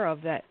aware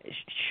of, that,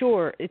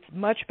 sure, it's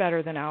much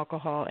better than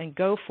alcohol, and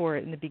go for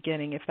it in the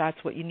beginning if that's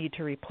what you need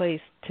to replace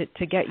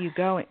to get you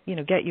going,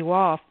 get you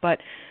off. But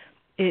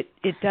it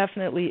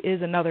definitely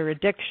is another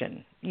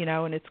addiction,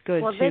 and it's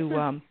good to just be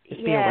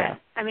aware.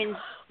 I mean,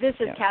 this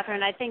is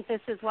Catherine. I think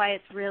this is why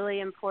it's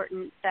really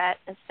important that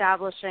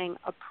establishing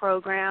a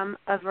program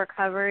of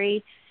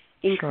recovery,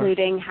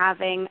 including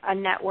having a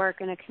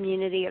network and a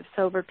community of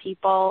sober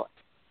people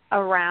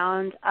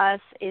around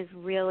us, is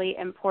really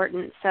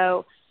important.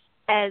 So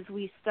as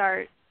we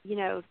start,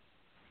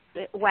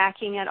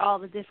 whacking at all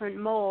the different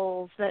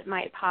moles that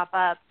might pop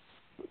up,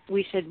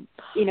 we should,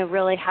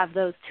 really have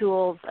those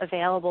tools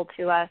available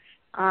to us.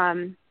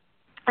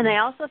 And I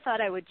also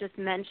thought I would just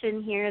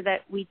mention here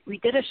that we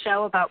did a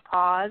show about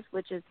PAWS,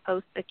 which is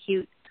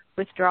post-acute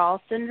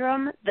withdrawal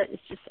syndrome. That is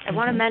just, I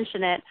want to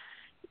mention it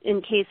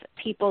in case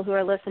people who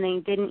are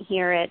listening didn't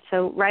hear it.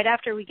 So right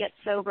after we get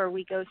sober,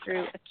 we go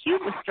through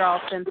acute withdrawal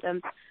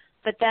symptoms.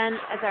 But then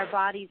as our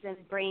bodies and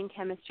brain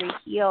chemistry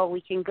heal,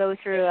 we can go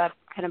through a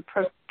kind of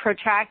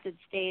protracted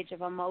stage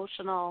of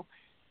emotional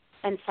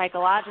and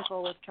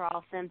psychological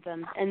withdrawal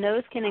symptoms. And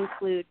those can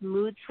include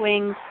mood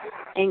swings,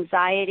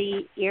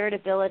 anxiety,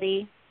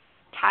 irritability,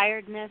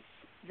 tiredness,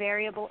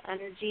 variable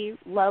energy,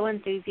 low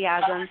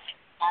enthusiasm,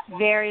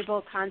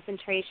 variable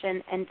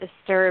concentration, and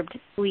disturbed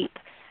sleep.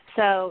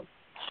 So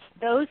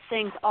those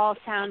things all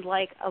sound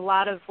like a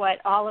lot of what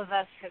all of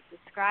us have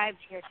described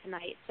here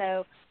tonight.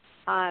 So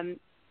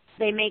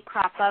they may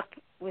crop up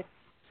with,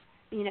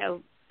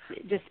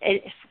 just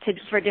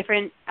for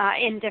different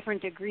in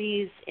different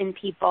degrees in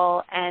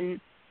people, and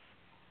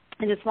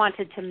I just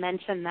wanted to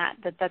mention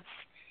that's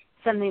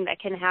something that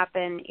can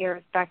happen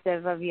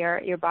irrespective of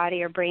your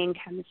body or brain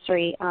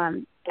chemistry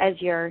as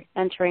you're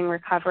entering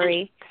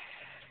recovery.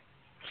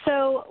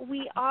 So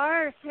we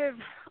are sort of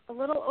a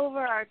little over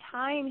our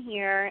time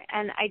here,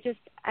 and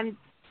I'm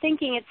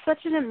thinking it's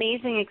such an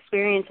amazing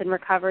experience in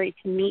recovery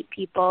to meet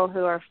people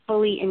who are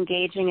fully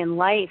engaging in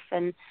life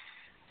and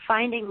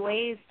finding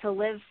ways to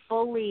live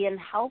fully and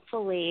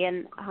healthfully.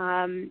 And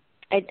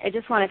I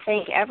just want to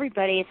thank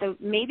everybody. So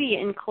maybe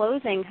in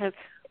closing,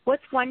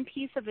 what's one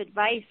piece of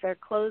advice or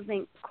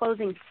closing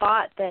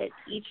thought that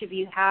each of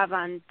you have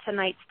on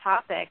tonight's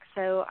topic?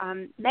 So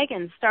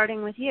Megan,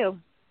 starting with you.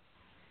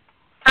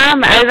 I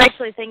was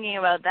actually thinking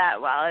about that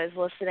while I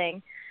was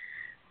listening.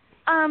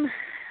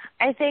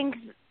 I think,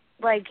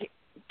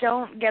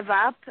 don't give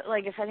up.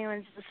 If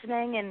anyone's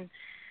listening and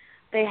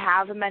they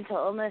have a mental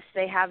illness,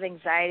 they have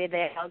anxiety,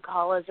 they have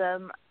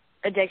alcoholism,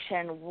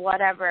 addiction,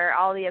 whatever,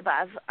 all the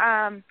above,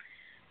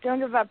 don't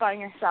give up on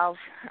yourself.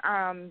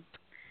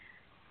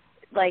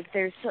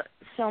 There's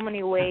so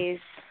many ways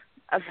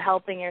of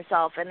helping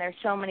yourself, and there's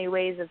so many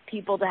ways of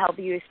people to help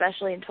you,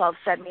 especially in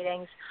 12-step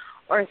meetings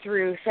or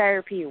through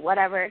therapy,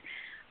 whatever.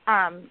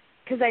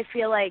 Because I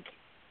feel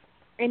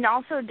and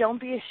also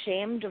don't be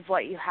ashamed of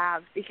what you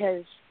have,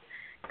 because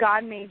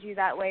God made you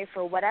that way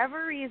for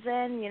whatever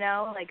reason,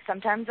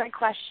 sometimes I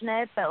question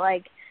it, but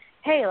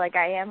hey,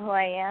 I am who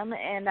I am,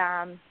 and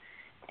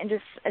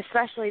just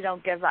especially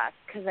don't give up,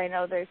 because I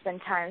know there's been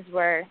times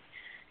where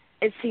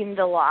it seemed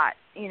a lot,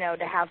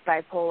 to have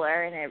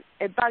bipolar, and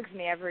it bugs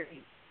me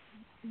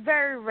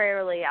very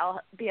rarely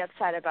I'll be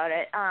upset about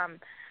it,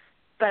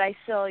 but I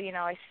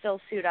still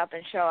suit up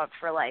and show up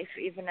for life,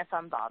 even if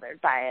I'm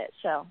bothered by it.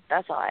 So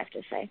that's all I have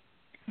to say.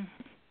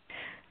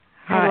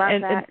 I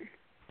love that.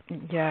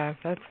 Yeah,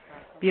 that's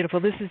beautiful.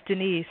 This is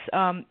Denise.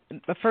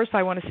 First,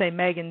 I want to say,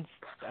 Megan,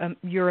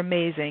 you're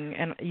amazing,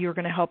 and you're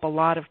going to help a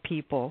lot of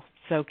people.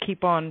 So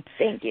keep on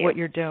what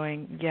you're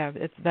doing. Yeah,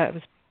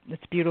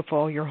 it's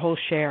beautiful. Your whole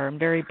share, and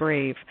very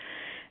brave.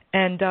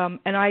 And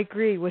I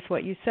agree with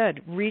what you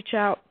said. Reach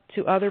out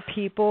to other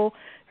people.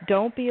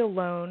 Don't be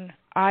alone.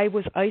 I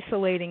was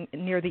isolating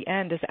near the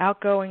end. As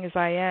outgoing as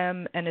I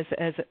am, and as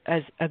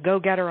a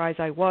go-getter as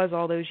I was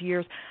all those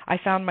years, I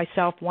found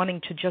myself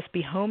wanting to just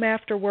be home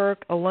after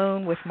work,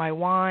 alone with my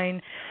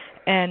wine,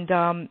 and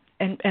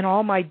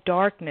all my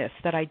darkness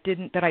that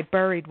I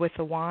buried with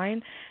the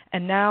wine.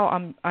 And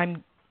now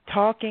I'm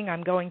talking.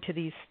 I'm going to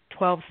these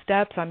 12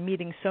 steps. I'm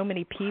meeting so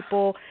many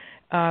people,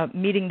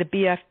 meeting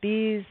the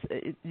BFBs,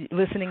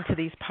 listening to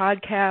these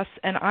podcasts,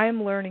 and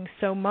I'm learning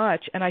so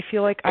much, and I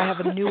feel like I have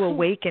a new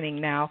awakening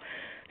now.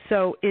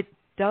 So it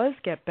does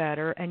get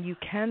better, and you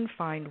can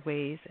find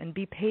ways, and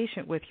be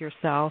patient with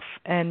yourself,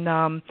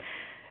 and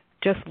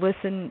just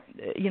listen,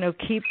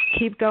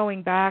 keep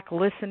going back,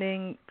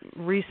 listening,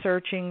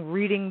 researching,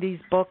 reading these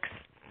books,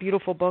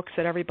 beautiful books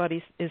that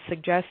everybody is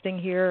suggesting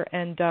here,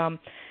 and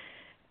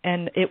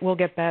it will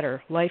get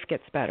better. Life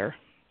gets better.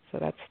 So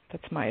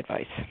that's my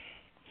advice.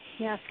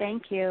 Yeah,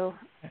 thank you.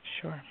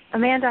 Sure.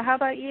 Amanda, how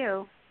about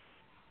you?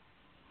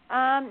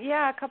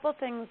 A couple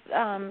things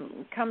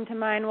come to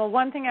mind. Well,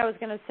 one thing I was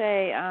going to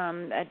say,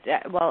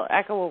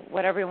 echo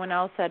what everyone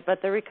else said,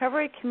 but the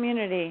recovery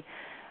community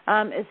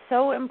is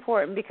so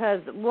important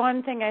because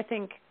one thing I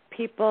think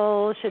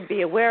people should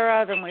be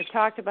aware of, and we've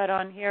talked about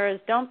on here, is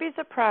don't be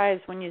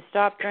surprised when you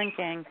stop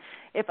drinking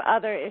if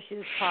other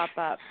issues pop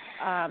up,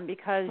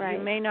 because you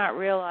may not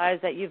realize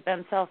that you've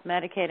been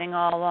self-medicating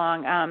all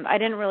along. I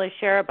didn't really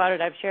share about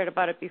it. I've shared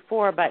about it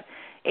before, but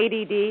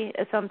ADD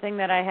is something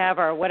that I have,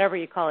 or whatever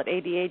you call it,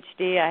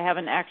 ADHD. I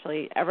haven't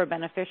actually ever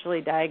been officially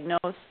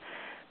diagnosed,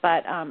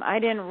 but I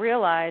didn't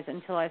realize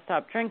until I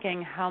stopped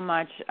drinking how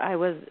much I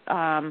was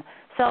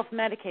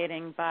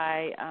self-medicating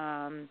by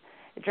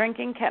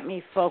drinking kept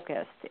me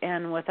focused,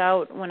 and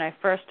when I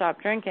first stopped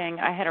drinking,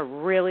 I had a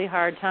really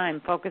hard time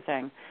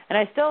focusing, and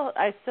I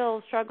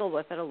still struggle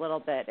with it a little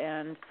bit,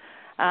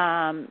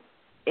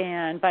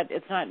 but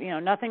it's not,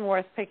 nothing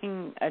worth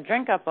picking a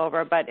drink up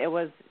over, but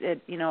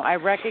I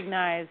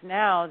recognize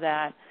now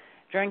that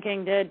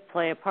drinking did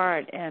play a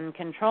part in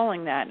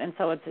controlling that, and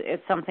so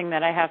it's something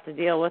that I have to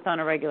deal with on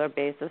a regular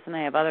basis, and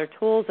I have other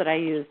tools that I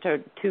use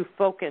to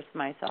focus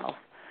myself,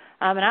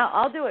 and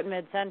I'll do it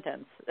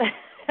mid-sentence.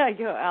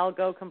 I'll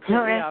go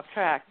completely off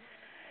track.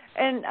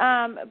 And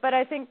but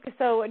I think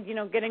so,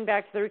 getting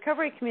back to the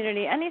recovery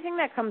community, anything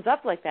that comes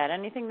up like that,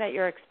 anything that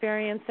you're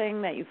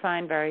experiencing that you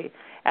find very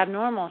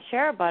abnormal,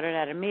 share about it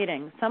at a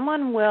meeting.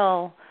 Someone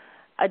will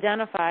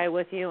identify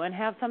with you and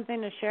have something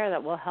to share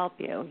that will help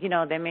you.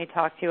 They may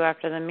talk to you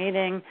after the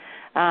meeting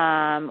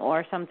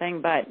or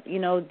something, but,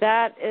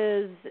 that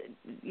is,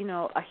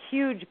 a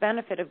huge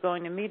benefit of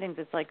going to meetings.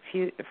 It's like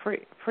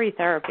free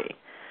therapy.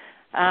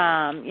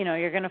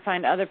 You're going to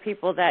find other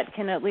people that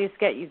can at least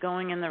get you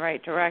going in the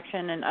right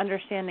direction and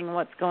understanding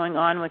what's going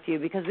on with you,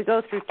 because we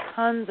go through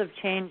tons of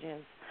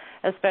changes,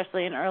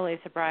 especially in early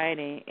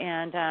sobriety.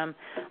 And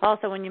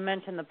also when you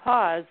mention the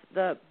pause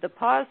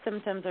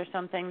symptoms are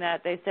something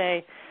that they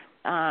say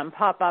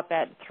pop up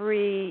at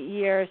 3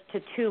 years to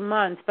 2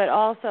 months, but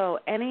also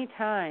any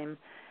time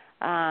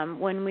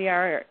when we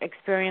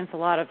experience a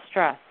lot of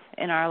stress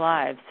in our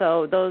lives.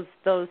 So those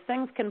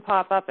things can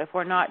pop up if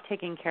we're not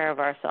taking care of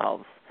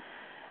ourselves.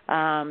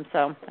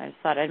 So I just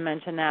thought I'd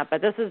mention that.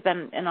 But this has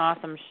been an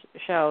awesome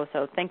show,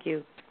 so thank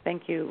you,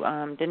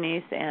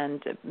 Denise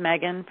and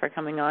Megan, for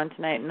coming on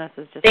tonight. And this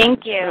is just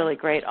really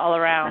great all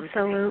around.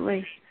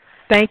 Absolutely.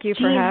 Thank you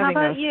for Jean, having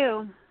us. how about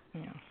you?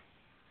 Yeah.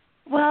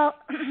 Well,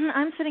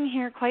 I'm sitting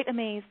here quite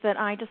amazed that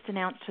I just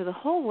announced to the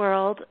whole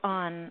world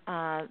on,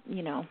 an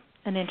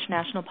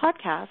international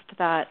podcast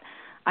that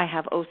I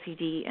have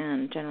OCD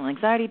and general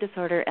anxiety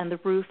disorder, and the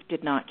roof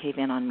did not cave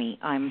in on me.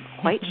 I'm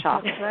quite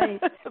shocked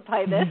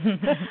by this.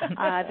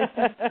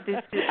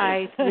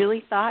 I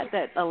really thought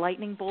that a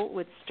lightning bolt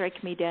would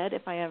strike me dead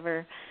if I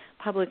ever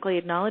publicly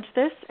acknowledged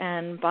this,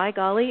 and by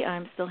golly,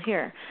 I'm still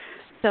here.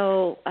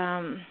 So,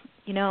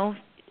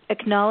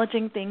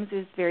 acknowledging things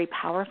is very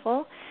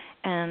powerful,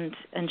 and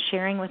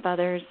sharing with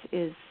others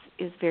is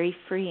very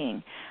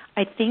freeing.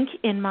 I think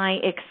in my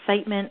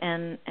excitement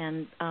and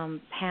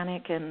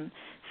panic and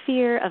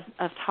fear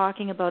of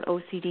talking about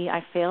OCD,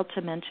 I failed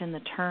to mention the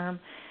term.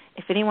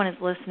 If anyone is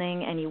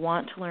listening and you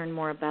want to learn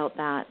more about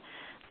that,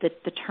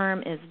 the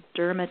term is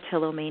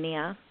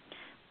dermatillomania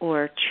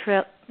or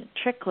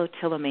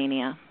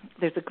trichotillomania.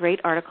 There's a great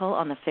article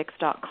on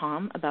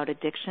thefix.com about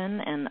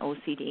addiction and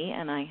OCD,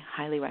 and I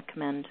highly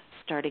recommend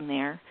starting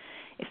there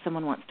if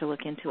someone wants to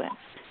look into it.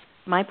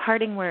 My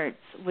parting words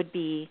would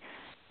be,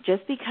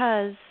 just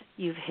because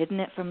you've hidden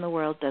it from the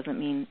world doesn't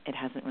mean it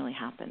hasn't really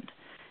happened.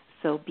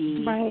 So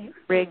be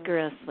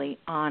rigorously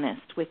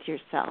honest with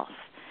yourself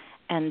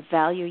and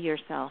value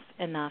yourself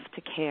enough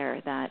to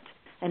care,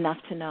 enough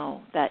to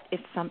know that if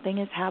something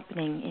is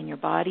happening in your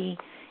body,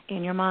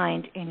 in your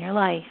mind, in your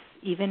life,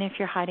 even if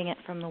you're hiding it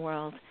from the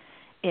world,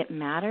 it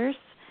matters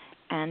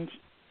and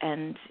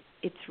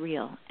it's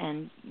real.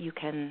 And you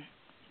can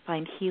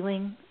find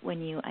healing when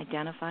you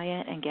identify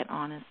it and get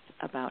honest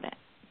about it.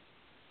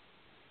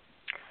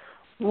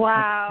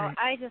 Wow,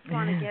 I just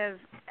want to give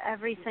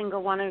every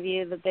single one of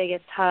you the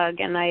biggest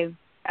hug, and I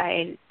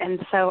am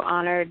so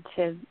honored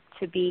to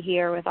be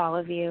here with all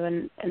of you,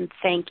 and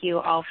thank you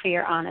all for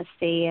your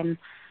honesty and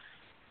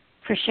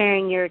for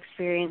sharing your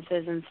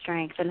experiences and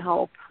strength and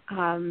hope.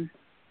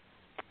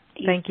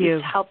 Thank you.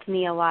 You've helped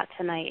me a lot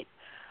tonight.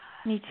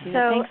 Me too.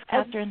 So thanks,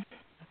 Catherine.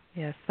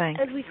 Yes, thanks.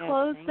 As we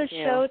close the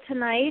show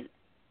tonight,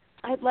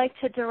 I'd like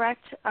to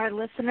direct our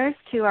listeners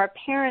to our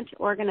parent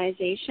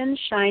organization,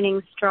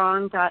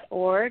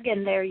 shiningstrong.org,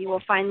 and there you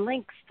will find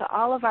links to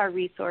all of our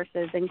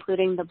resources,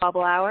 including the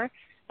Bubble Hour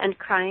and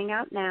Crying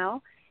Out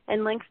Now,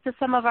 and links to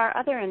some of our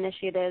other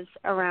initiatives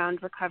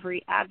around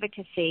recovery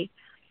advocacy.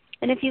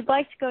 And if you'd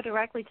like to go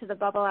directly to the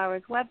Bubble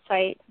Hour's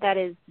website, that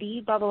is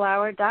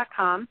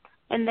thebubblehour.com,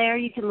 and there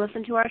you can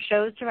listen to our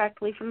shows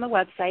directly from the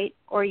website,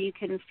 or you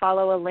can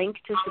follow a link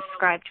to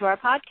subscribe to our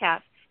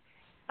podcast.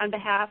 On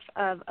behalf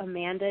of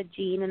Amanda,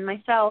 Jean, and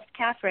myself,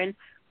 Catherine,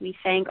 we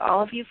thank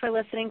all of you for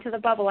listening to the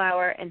Bubble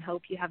Hour and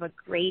hope you have a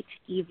great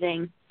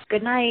evening.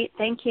 Good night.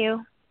 Thank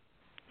you.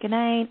 Good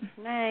night.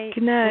 Night.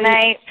 Good night.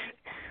 Night.